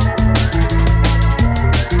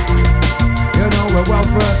 You know we're well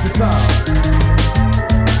versatile.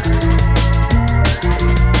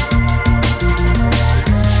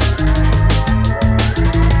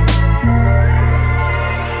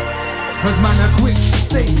 Cause man, I'm quick to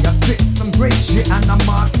say I spit some great shit and I'm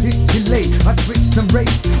articulate. I switch some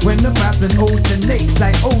rates when the pattern alternates.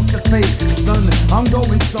 I alternate, son, I'm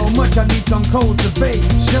going so much I need some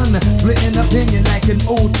cultivation. Splitting opinion like an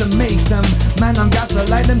ultimatum. Man, I'm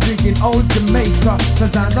gaslight, I'm drinking old Jamaica.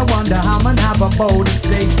 Sometimes I wonder how man have a bolder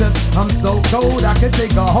status. I'm so cold I could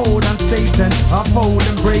take a hold on Satan. I fold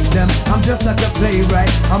and break them, I'm just like a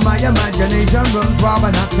playwright. And my imagination runs wild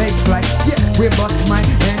when I take flight. Yeah, we bust mine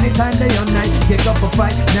anytime they all night, kick up a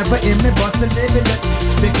fight, never in me bust a living it.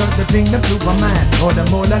 Because the kingdom Superman, or the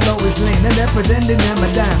mole of Lois Lane, and they're pretending they're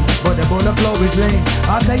madame, but the bull of flow is lame.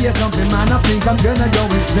 I'll tell you something, man, I think I'm gonna go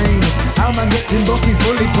insane. How am I getting booking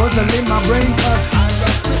fully puzzling my brain? Cause I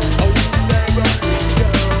rock the old I rock the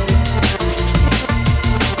young.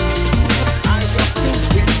 I rock the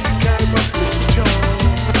weak, I rock the strong.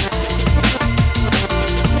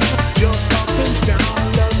 Jump up and down,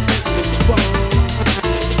 love is so fun.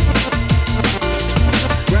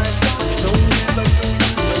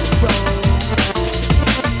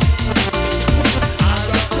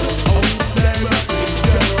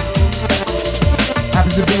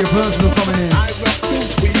 Happens to be a personal coming in. I rock the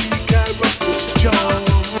weak, I rock the strong.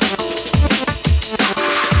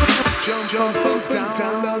 Jump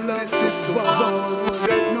down, this is wrong.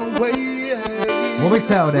 Said no way. What we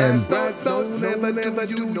tell them? Never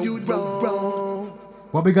do you wrong.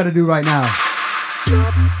 What we gotta do right now?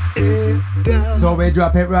 Drop it down. So we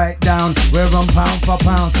drop it right down. We're on pound for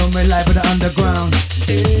pound, so we live with the underground.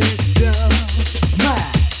 It down.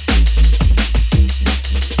 Mad.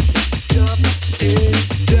 Drop it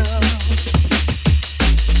down.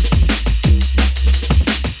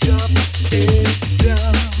 Drop it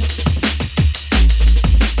down.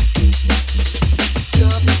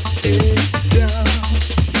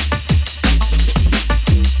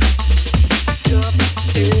 Drop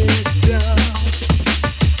it down.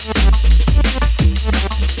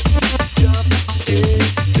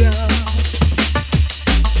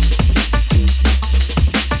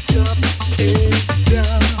 Drop it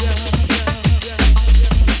down.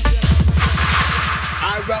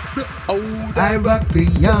 I rock the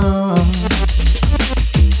young.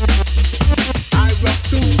 I rock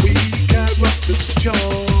the weak, I rock the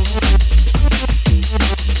strong.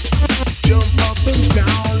 Jump up and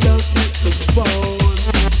down, love is so fun.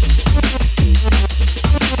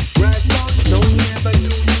 Right on, no, never do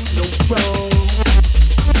you no wrong.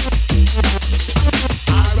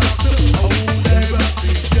 I rock the old, I rock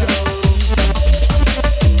the young.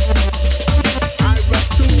 I rock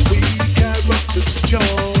the weak, I rock the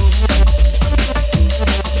strong.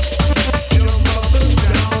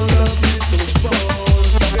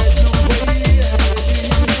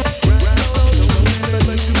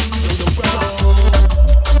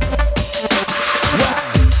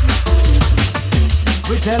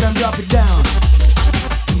 Tell them drop it down.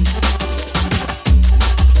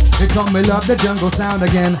 Because we love the jungle sound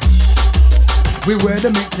again. We wear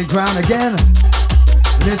the mixing crown again.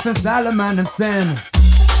 Listen, style of man them send.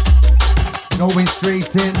 Going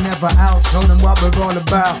straight in, never out. Show them what we're all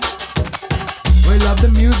about. We love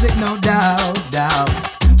the music, no doubt, doubt.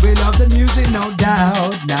 We love the music, no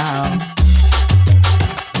doubt, now.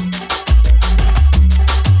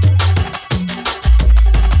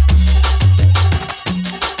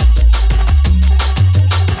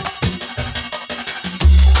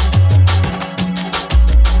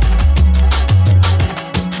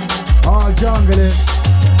 Junglers,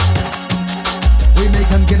 we make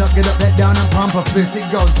them get up, let down and pump a fist.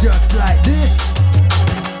 It goes just like this.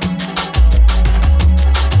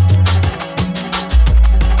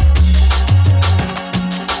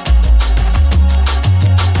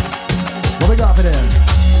 What we got for them?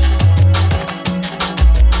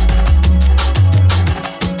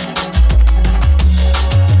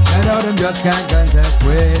 You know them just can't contest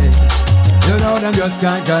with. You know them just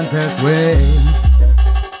can't contest with.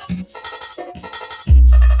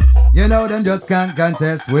 You know them just can't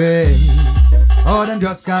contest with. Oh, them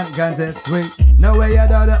just can't contest with. No way you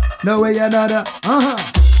do that, no way you do that.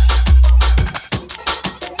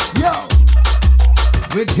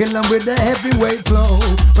 We kill 'em with the heavyweight flow.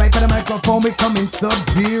 Right by the microphone, we come in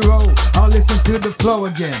sub-zero. I'll listen to the flow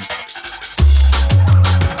again.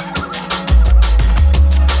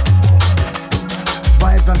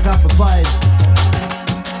 Vibes on top of vibes.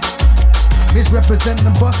 Misrepresenting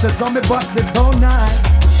the Busta, so me bust it all night.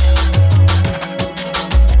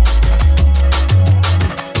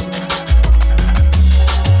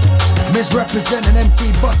 Misrepresenting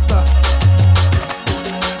MC Busta.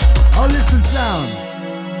 Oh, listen sound.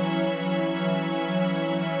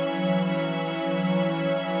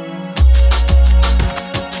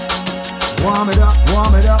 Warm it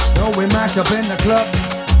up, though we mash up in the club.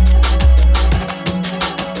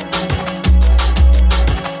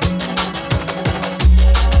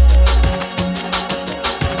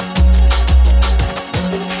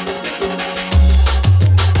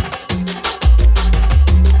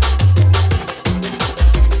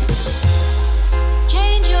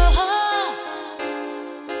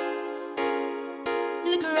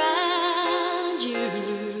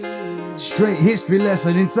 Straight history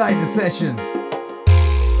lesson inside the session.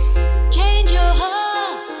 Change your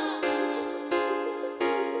heart,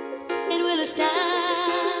 it will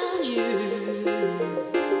astound you.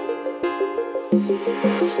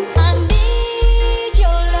 I need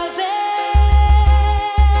your loving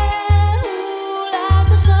like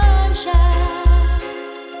the sunshine.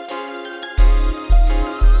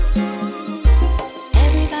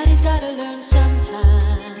 Everybody's gotta learn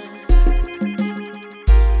sometime.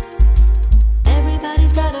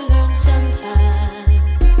 Everybody's gotta learn sometime.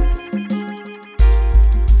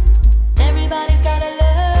 Everybody's gotta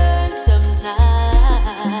learn sometime.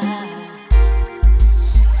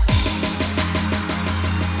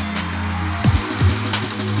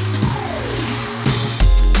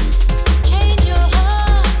 Change your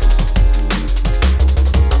heart,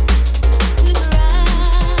 look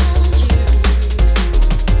around you.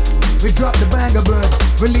 We drop the banger bird,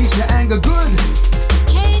 release your anger good.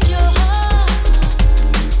 Change your heart.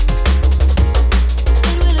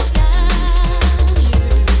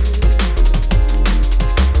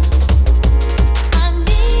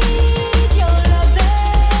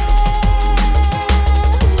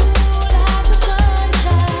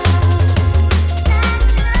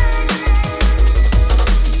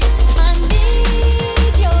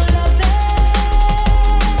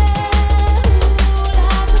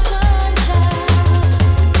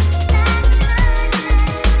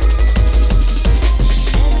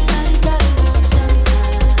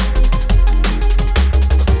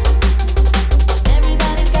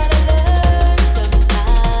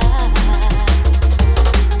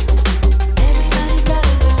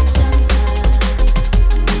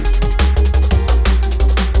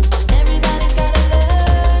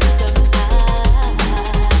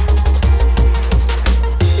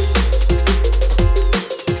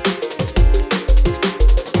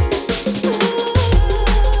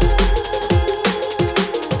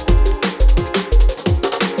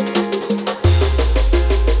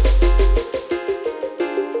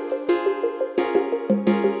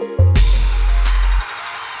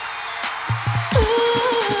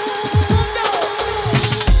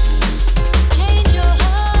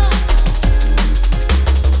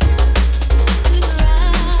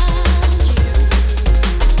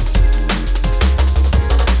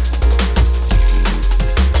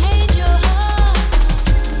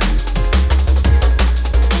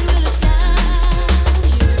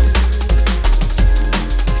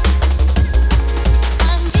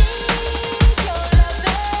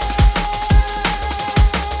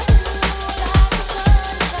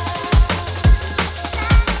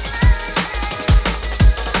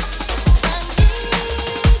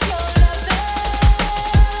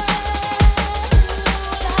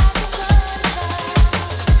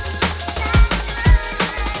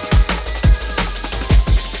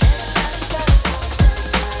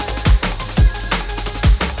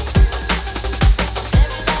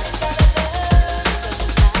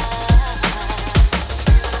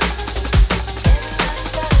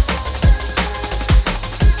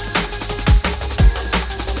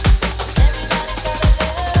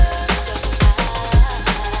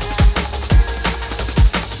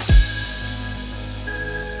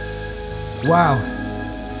 Wow.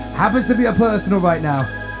 Happens to be a personal right now.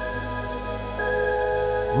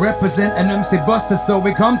 Represent an MC Busta, so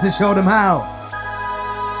we come to show them how.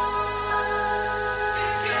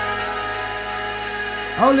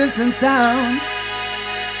 Oh, listen sound.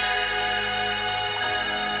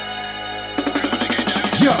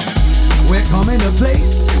 Yo. we're coming to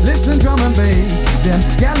place. Listen, drum and bass. Them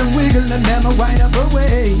gal and wiggle and them a wind up her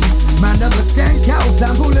waist. Man of a skank out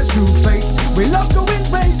and pull a screw face. We love going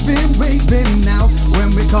raving now. When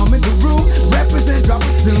we come in the room, represent, drop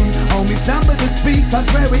a tune. Only stand by the speakers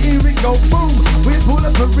where we hear it go boom. We pull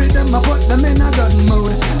up a rhythm, I put them in a good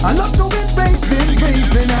mood. I love going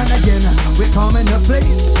raving and again. We come in the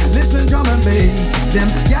place. Listen, drum and bass. Them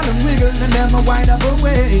gal and wiggle and them a wind up her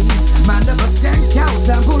waist. Man of a skank out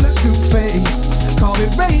and pull a screw face. Call it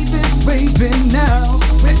raving now.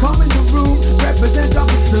 We come in the room, represent, drop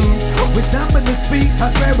it soon. We stand by the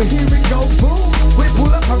speakers where we hear it go boom. We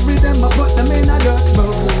pull up a rhythm, I put them in a good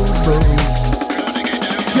mood.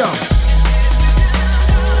 Yo.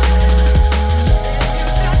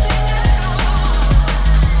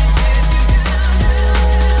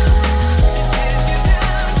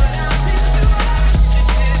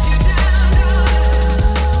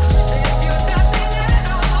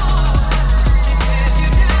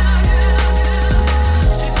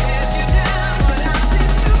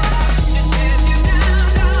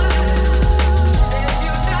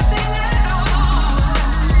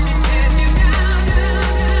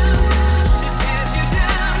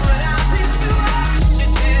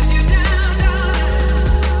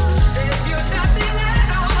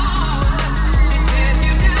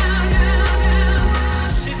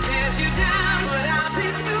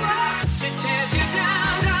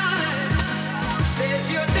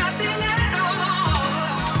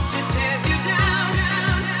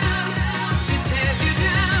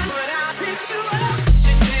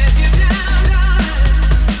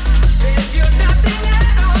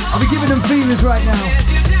 Feelings right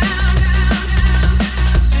now.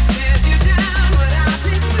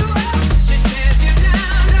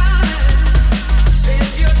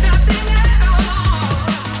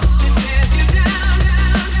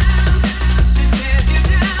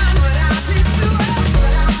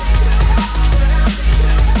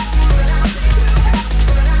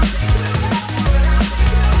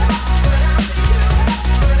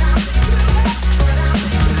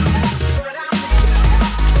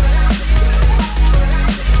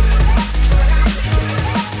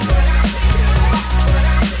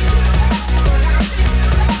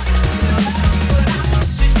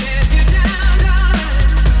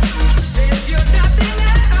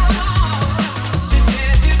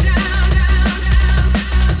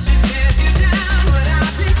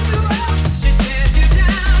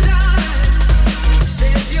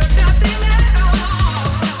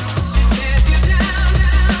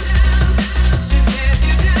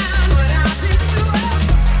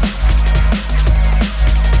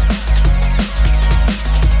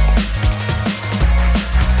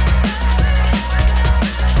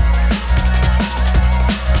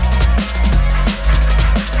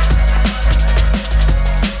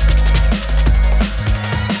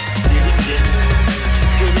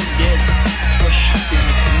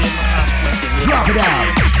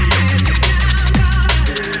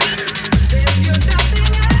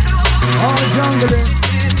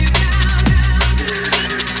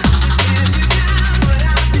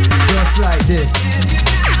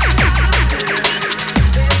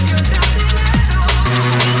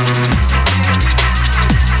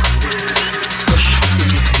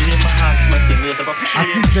 I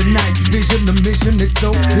see tonight's vision, the mission is so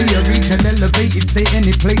clear. Reach and elevate it, stay any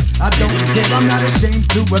place. I don't care, I'm not ashamed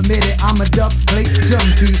to admit it. I'm a dub plate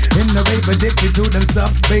junkie, in the rave addicted to them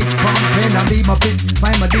sub-bass pumping. I need my fix,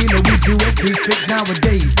 find my dealer with USB sticks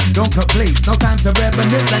nowadays. Don't cut place, no time to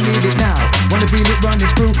reminisce, I need it now. Wanna feel it running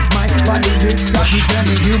through my body, bitch. Got me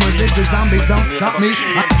turning humans into zombies, don't stop me.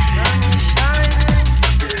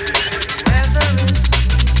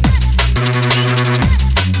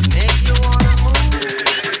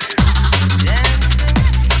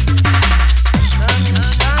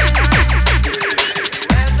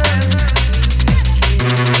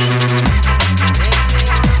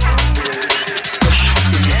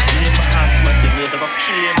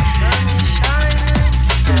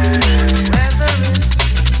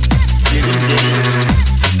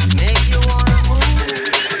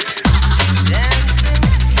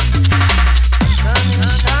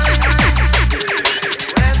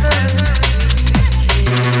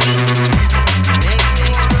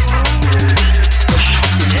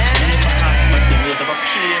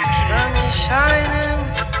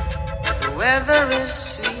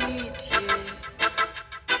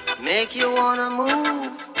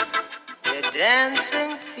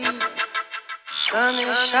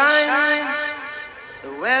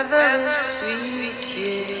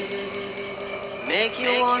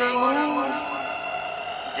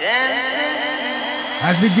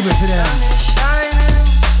 As we give it to them.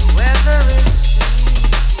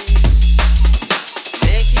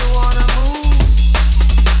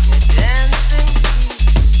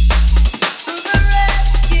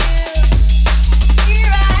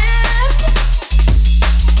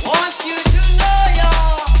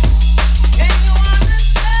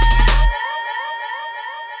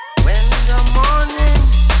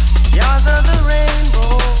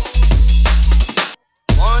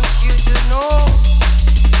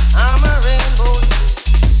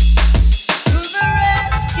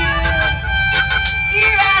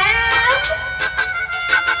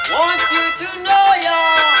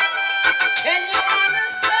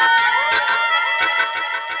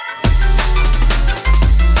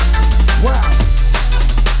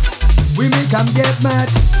 get mad.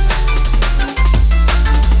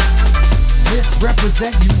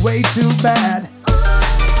 Misrepresent you way too bad.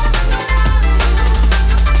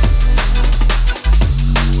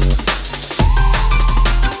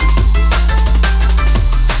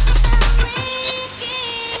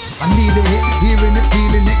 I need a hit, hearing it,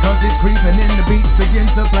 feeling it, cause it's creeping in. The beats begin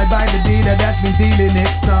supplied by the dealer that's been dealing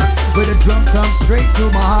it. Starts with a drum thump straight to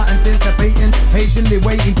my heart, anticipating, patiently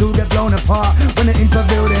waiting to get blown apart. When the intro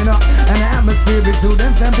building up and the atmosphere is too,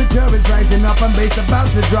 them temperature is rising up and bass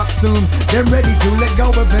about to drop soon. They're ready to let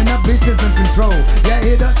go of inhibitions and control. Yeah,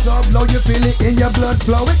 hit us up low, you feel it in your blood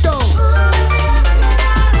flow, it goes.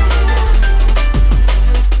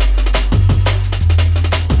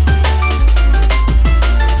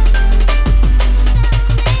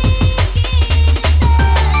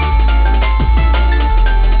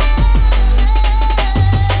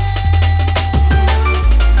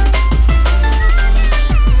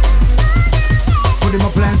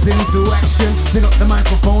 Into action, pick up the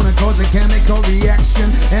microphone and cause a chemical reaction.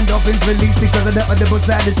 Endorphins released because of the audible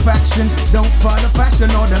satisfaction. Don't follow fashion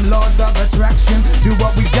or them laws of attraction. Do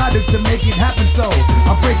what we gotta to make it happen. So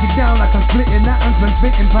I break it down like I'm splitting atoms when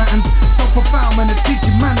spitting patterns. So profound when I teach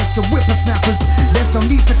you manners to whippersnappers. There's no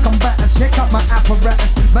need to combat us. Check out my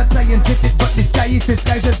apparatus. But scientific, but this guy is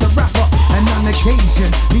disguised as a rapper. And on occasion,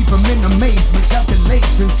 leave him in amazement.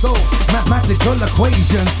 Calculations, so mathematical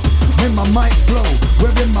equations. When my mic flow,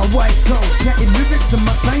 wearing my white coat, chatting lyrics in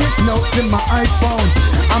my science notes in my iPhone.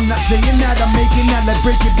 I'm not saying that I'm making that, like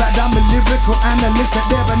break it back. I'm a lyrical analyst that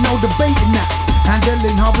never no debating that.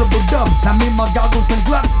 Handling horrible dubs, I'm in my goggles and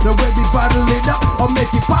gloves. The way we bottle it up or make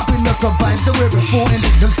it pop in the vibes. The way we're sporting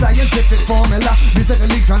them scientific formula,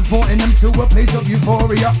 musically transporting them to a place of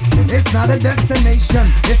euphoria. It's not a destination,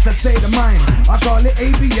 it's a state of mind. I call it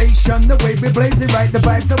aviation. The way we blaze it right, the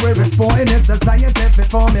vibes the way we're sporting is the scientific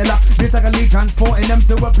formula, musically transporting them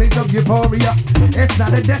to a place of euphoria. It's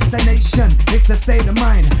not a destination, it's a state of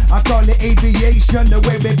mind. I call it aviation. The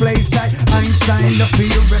way we blaze like Einstein, the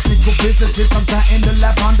theoretical physicist. I'm sat in the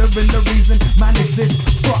lab pondering the reason man exists.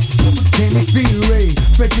 Fuck, can it feel Ray?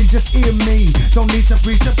 Brethren, just hear me. Don't need to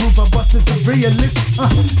preach to prove a Busta's a realist.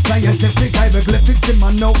 Scientific hieroglyphics in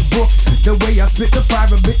my notebook. The way I spit the fire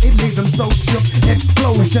a bit, it leaves them so shook.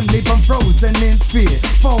 Explosion, leave them frozen in fear.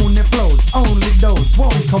 Phone it flows, only those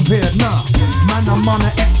won't compare. Nah, man, I'm on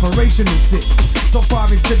an explorational tip. So far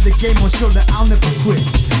into the game, I'm sure that I'll never quit.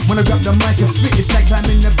 When I grab the mic and spit, it's like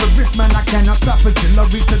climbing Everest. Man, I cannot stop until I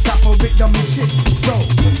reach the top of it, dumb and shit. So,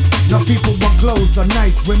 now people want clothes or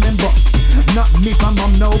nice women, but not me, I'm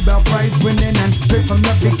Nobel Prize winning. And straight from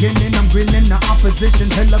the beginning, I'm grinning the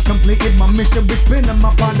opposition till I've completed my mission. We're spinning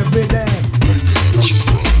my part of it.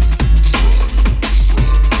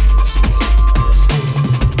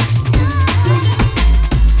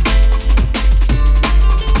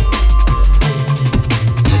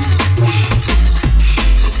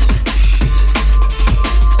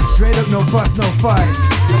 Straight up, no fuss, no fight.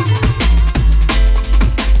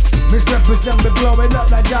 Missrepresent, we blow it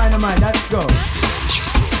up like dynamite. Let's go.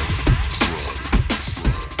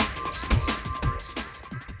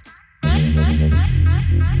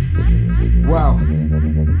 Wow.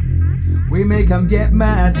 We make them get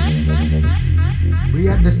mad. We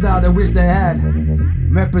had the style that wish they had.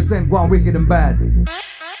 Represent one wicked and bad.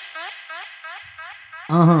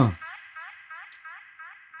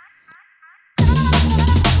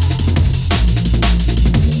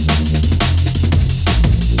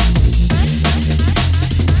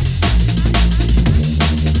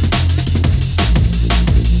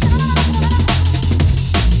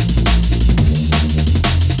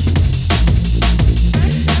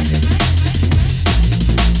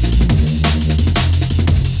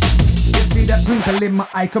 Twinkle in my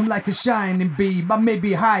eye, come like a shining beam. I may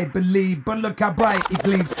be high, believe, but look how bright it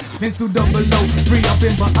gleams. Since 200, free up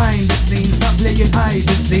in behind the scenes. Not playing hide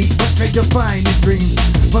and seek, but straight defining dreams.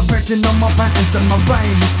 Perfecting on my patterns and my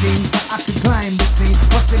rhyming schemes, so I could climb the scene,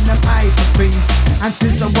 busting them hyper beams. And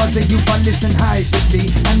since I was a youth, I listened hyperly,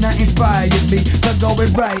 and that inspired me to go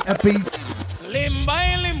and write a piece. Limb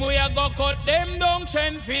by limb, we a go cut them down,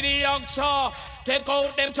 send for the oxa. Take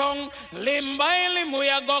out them tongue, limb by limb, we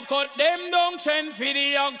a go cut them down, send for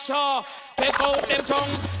the oxa. Take out them tongue,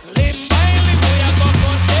 limb by limb, we a go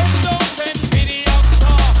cut them down, send for the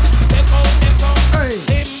oxa. Take out them tongue,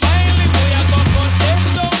 limb by limb, we a go cut them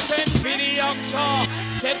down, send for the oxa.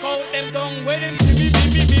 Take out them tongue, when them see me,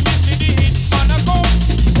 see the hit man a go.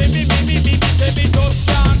 See me, see me just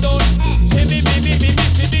stand on. See me, see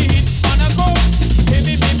the hit man a go. See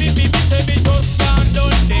me, see me just stand on.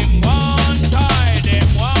 Them one time, them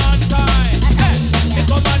one time. They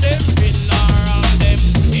come and them spin around them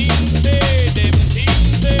things say them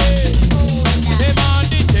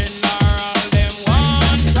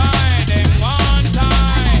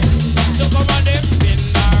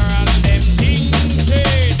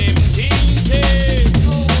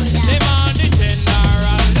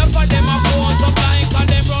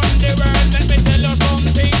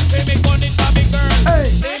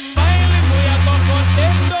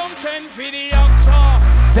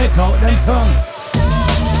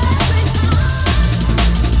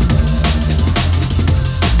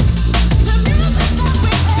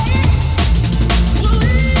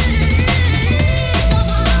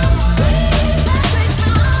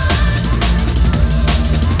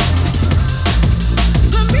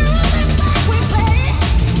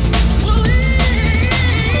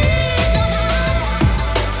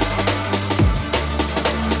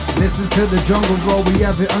Listen to the jungle roll, we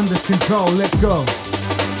have it under control, let's go.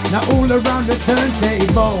 Now all around the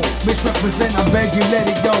turntable, Missrepresent, I beg you, let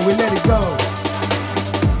it go, we let it go.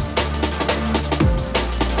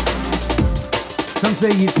 Some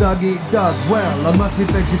say he's dug, eat dug, well, I must be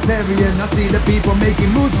vegetarian. I see the people making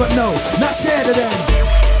moves, but no, not scared of them.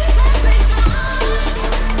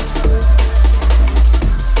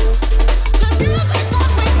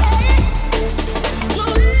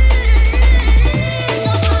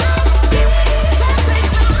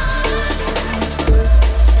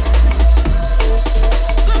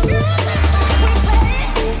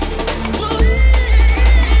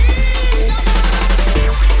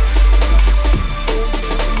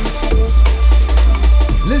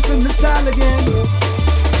 Style again.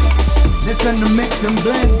 Listen to mix and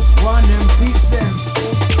blend. One them teach them.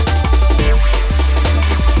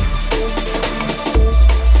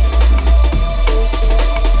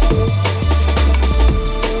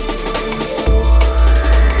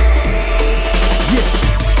 Yeah.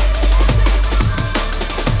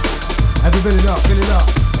 Have to build it up, build it up.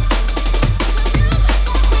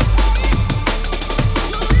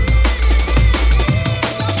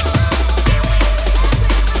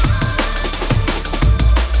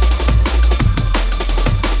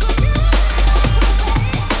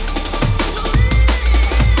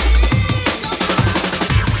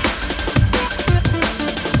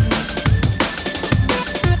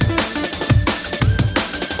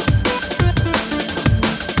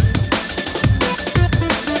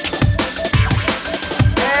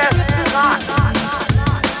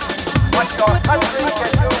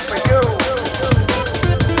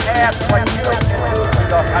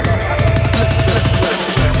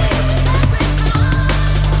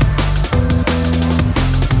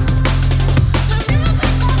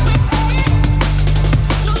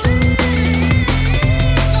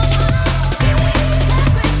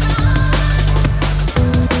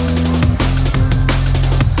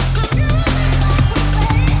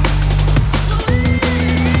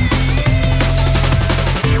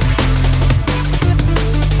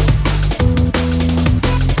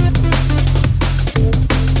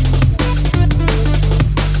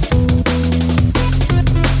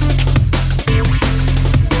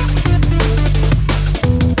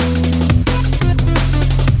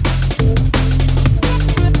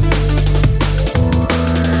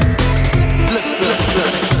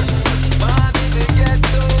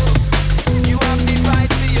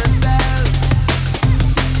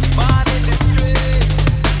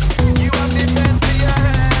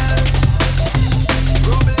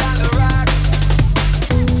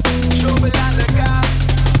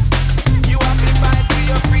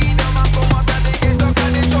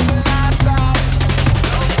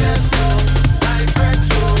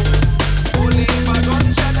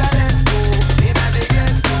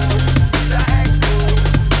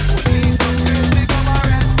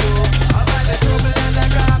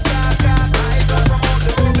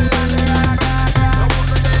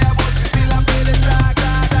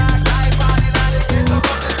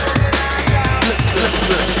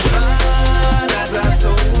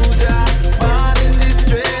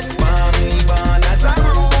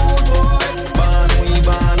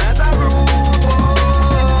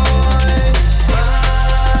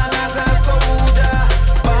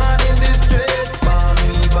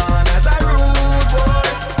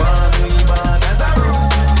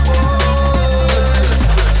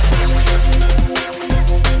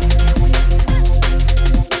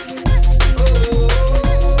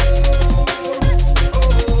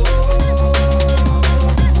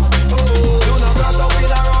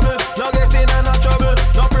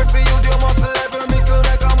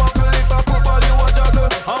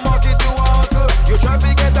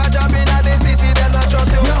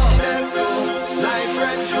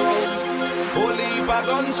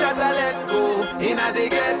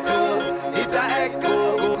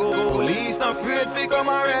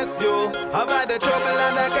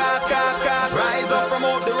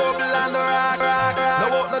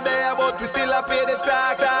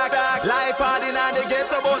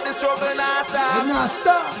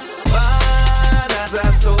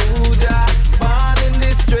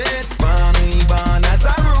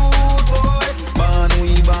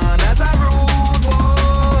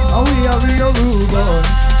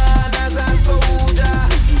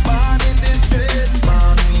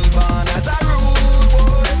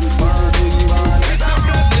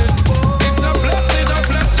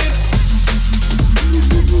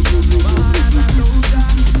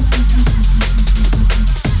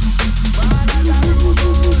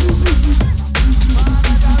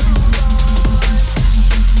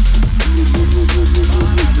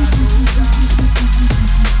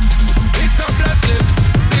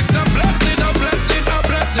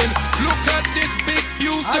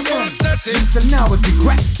 Cause we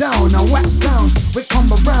crack down, our whack sounds. We come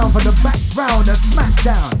around for the background, a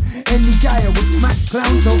smackdown. Any guy will smack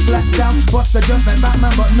clown, so flat down. Busta just like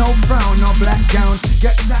Batman, but no frown, no black gown.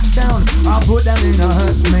 Get sat down, I'll put them in a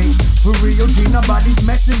hearse, mate. For real G, nobody's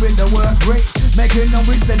messing with the work rate. Making no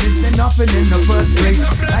wish that this ain't nothing in the first place.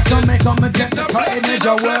 I can make on my test, the cutting edge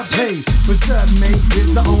of work pay. Preserve me,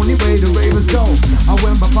 it's the only way the ravers go. I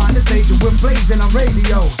went behind the stage and we're blazing on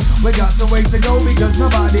radio. We got some way to go because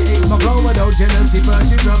nobody hates my flow. But though jealousy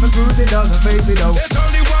pushes up and cruise, it doesn't faze me though. There's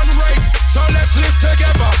only one race, so let's live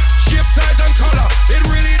together. Shape, size and color, it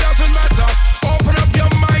really doesn't matter. Open up your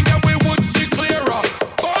mind and we would see clearer.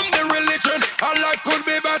 On the religion, our life could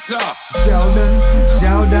be better.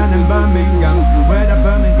 Sheldon and Birmingham. Where the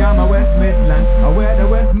Birmingham or West Midland. Or where the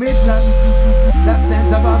West Midland, that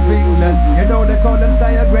sense of England. You know they call them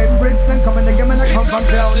style Great Britain. Coming to give me the come from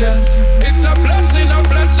Sheldon. It's a blessing, a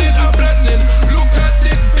blessing, a blessing. Look at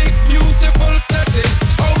this big, beautiful setting.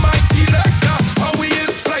 Oh my selector, how he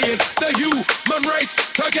is playing. The human race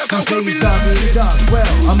together. Some say he's dog. Well,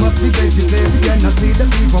 I must be vegetarian. I see the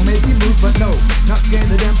people making moves, but no, not scared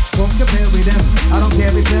of them. Won't compare with them. I don't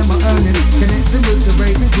care if them are earning. Connecting with the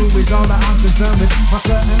raving crew is all that I'm concerned with. For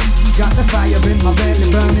certain, got the fire in my belly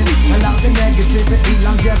burning. Allow the negativity,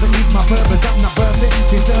 longevity's my purpose. I'm not perfect,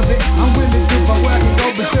 deserve it. I'm willing to for work and go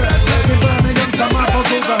berserk. Every Birmingham, some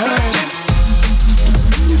apples overheard.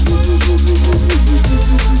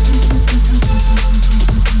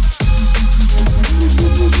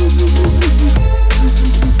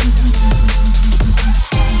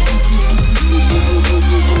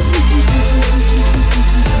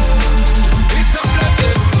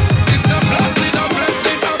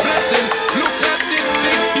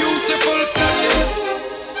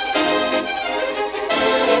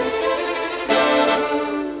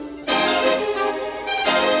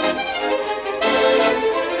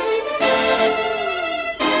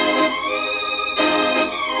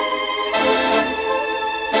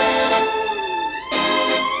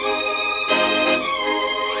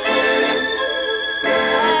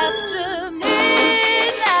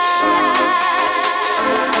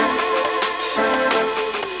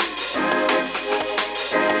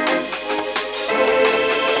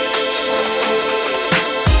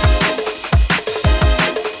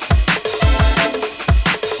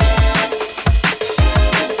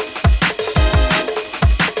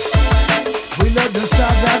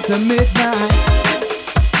 To midnight.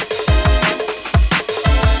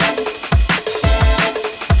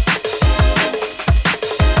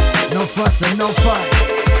 No fuss and no fight.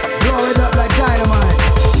 Blow it up like dynamite.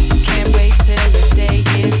 Can't wait till this day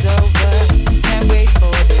is over. Can't wait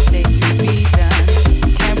for this day to be done.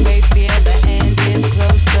 Can't wait, feel the end is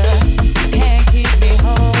closer. Can't keep me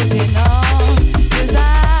holding on. 'Cause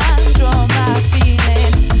I'm drawn by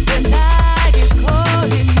feeling. The night is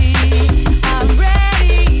calling me. I'm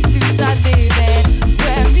ready to start living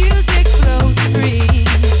where music flows free.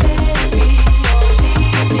 Take me or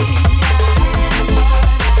leave me. I am what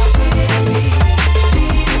I will be.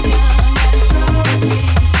 Live young and so free.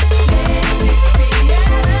 Let this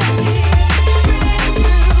reality break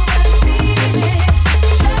through and feel it.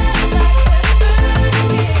 Just like the bird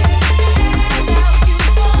is. And now you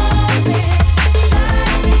want this.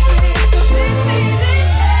 Life is completely this.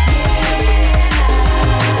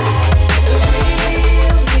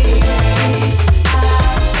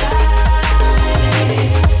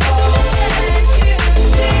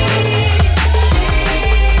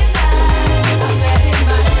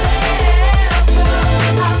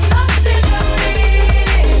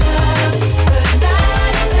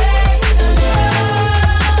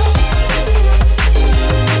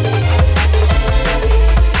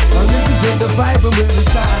 The vibe and we're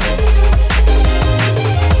inside.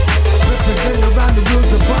 Represent around the rules,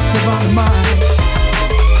 the Busta on the mind.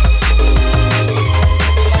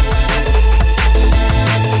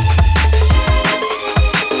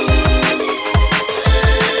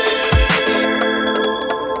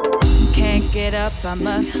 Can't get up, I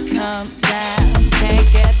must come down. Can't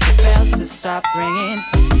get the bells to stop ringing.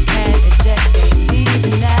 Can't eject, they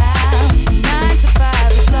leave now. 9 to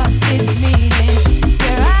 5 has lost its meaning.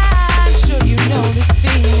 I'm sure you know this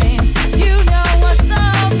feeling. You know what's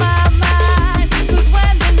on my mind. 'Cause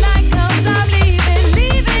when the night comes, I'm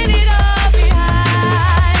leaving it all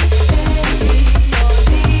behind. Take me or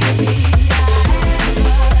leave me. I am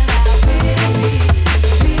what I will be.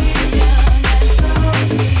 Live young and so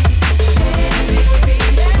free. Let this reality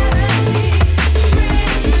break through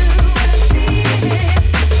and feel it.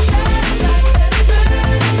 Just like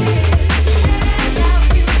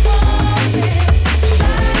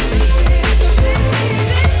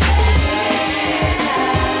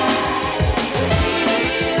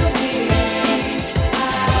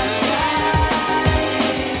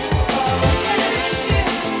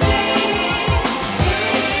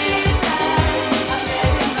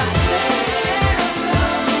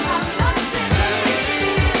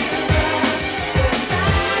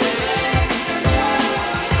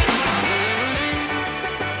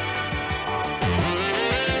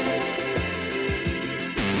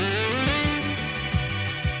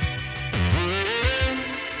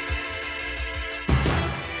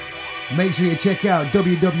Make sure you check out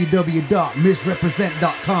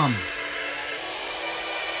www.missrepresent.com.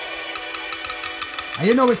 And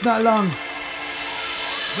you know it's not long.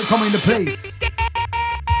 We're coming to place.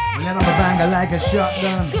 We let off a banger like a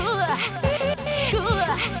shotgun.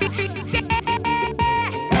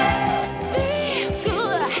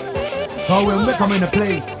 Oh, when we come into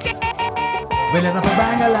place, we let off a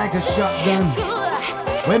banger like a shotgun.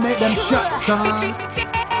 We make them shots, son.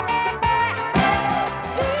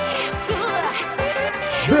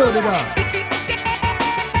 Build it up.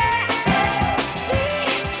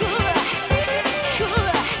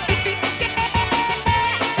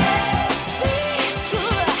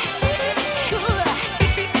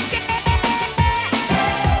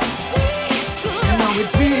 You know it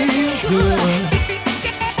feels good.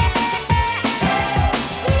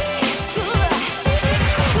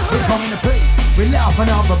 We let off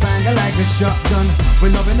another banger like a shotgun. We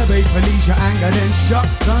loving the bass, release your anger, then shock,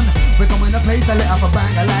 son. We come in the place, I let off a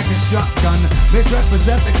banger like a shotgun.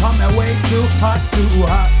 Misrepresent, become that way too hot, too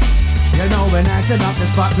hot. You know we're nice enough to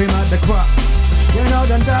spot cream at the crop. You know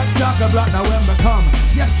them dark chocolate block now when we come.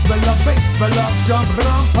 Yes, we love bass, we love jump,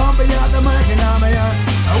 rum, pumping out the mic and I'm a young.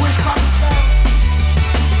 I wish Pakistan.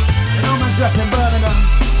 You know man's rapping Birmingham.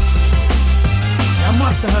 I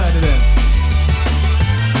must have heard of them.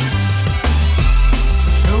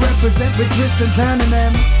 Represent with twist and turning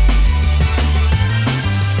them.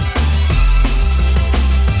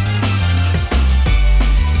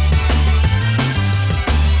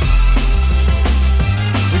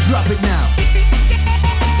 We drop it now.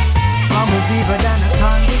 Vamos deeper than a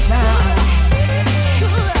condescend.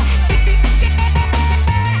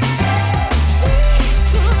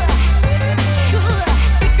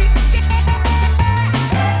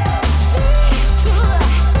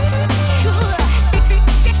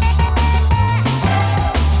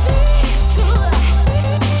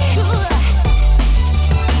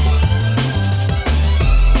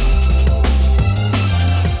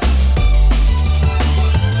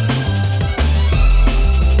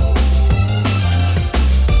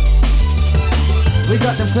 We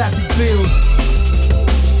got them classic feels.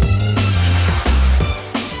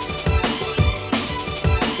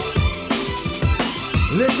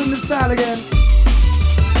 Listen to style again.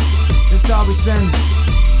 This style we send.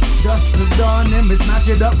 Dust to dawn and we smash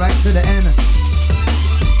it up right to the end.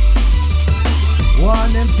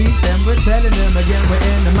 Warn them, teach them, we're telling them again, we're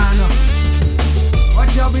in the manner.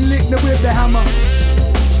 Watch out, we lick the with the hammer.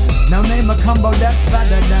 Now name a combo that's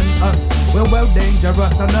better than us. We're well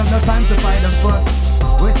dangerous, and there's no time to fight and fuss.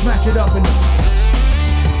 We smash it up in the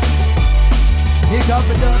kick up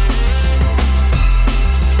the dust.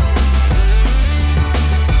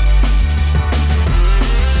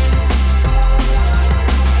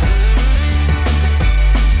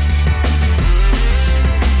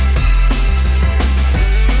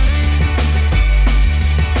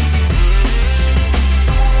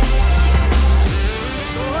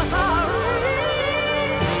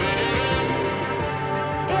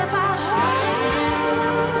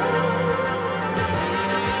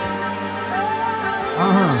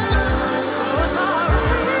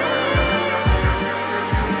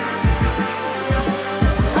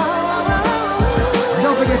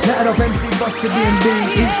 Add up MC Busta D&D,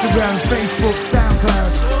 Instagram, Facebook, SoundCloud.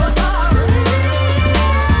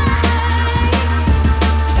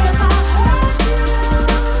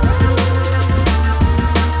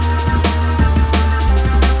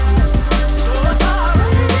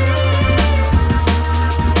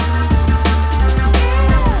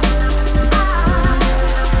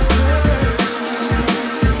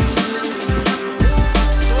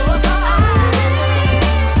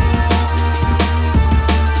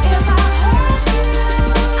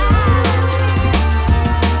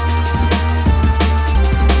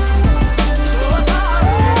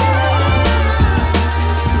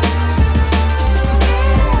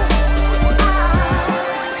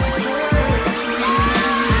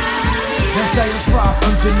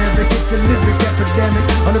 Generic, it's a lyric epidemic.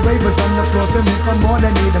 All the ravers on the floor, they make for more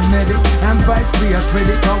than need a medic. And vibes we are spread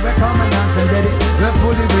it, correct, common and synthetic. We're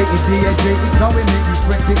fully rated, dehydrated, now we make you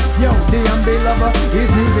sweaty. Yo, D&B lover,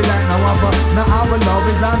 is music like no other. Now our love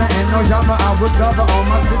is on the end, no genre. I would cover all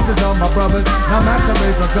my sisters, all my brothers. No matter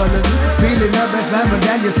race or colors, feeling the best line, but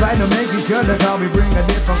then you try to make each other. How we bring a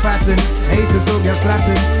different pattern, haters will get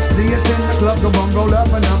flattened. See us in the club, go on, roll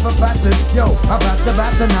up and I'm a pattern. Yo, I pass the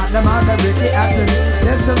baton, not them on the Ricky Atten.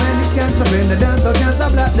 There's too many scans up in the dance, no chance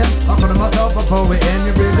I block them. I'm calling myself a poet,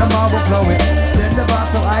 any rhythm I will flow it. Send the bar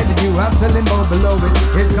so I did you, I'm telling more below it.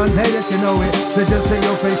 It's contagious, you know it, so just let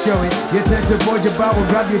your face show it. You touch your boy, your brow,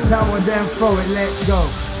 grab your towel and then throw it, let's go.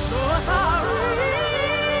 So sorry.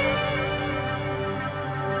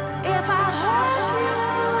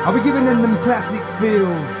 Are we giving them classic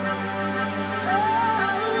feels?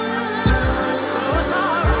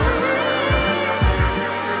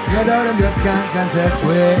 You know them just can't contest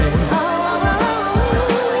with.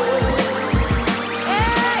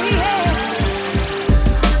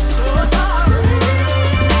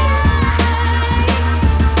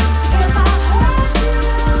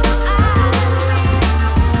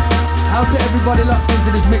 Out to everybody locked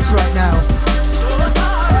into this mix right now.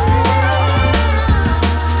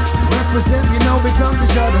 Represent, you know we come to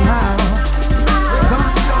show them how. We come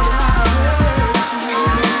to show them how.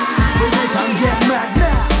 We make them get mad now.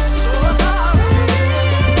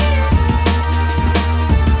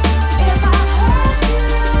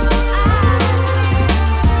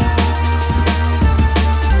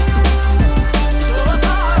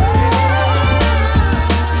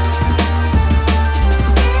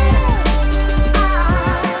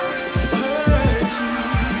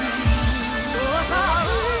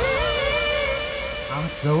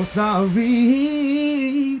 So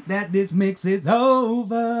sorry that this mix is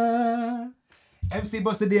over. MC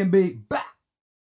Busta DMB back.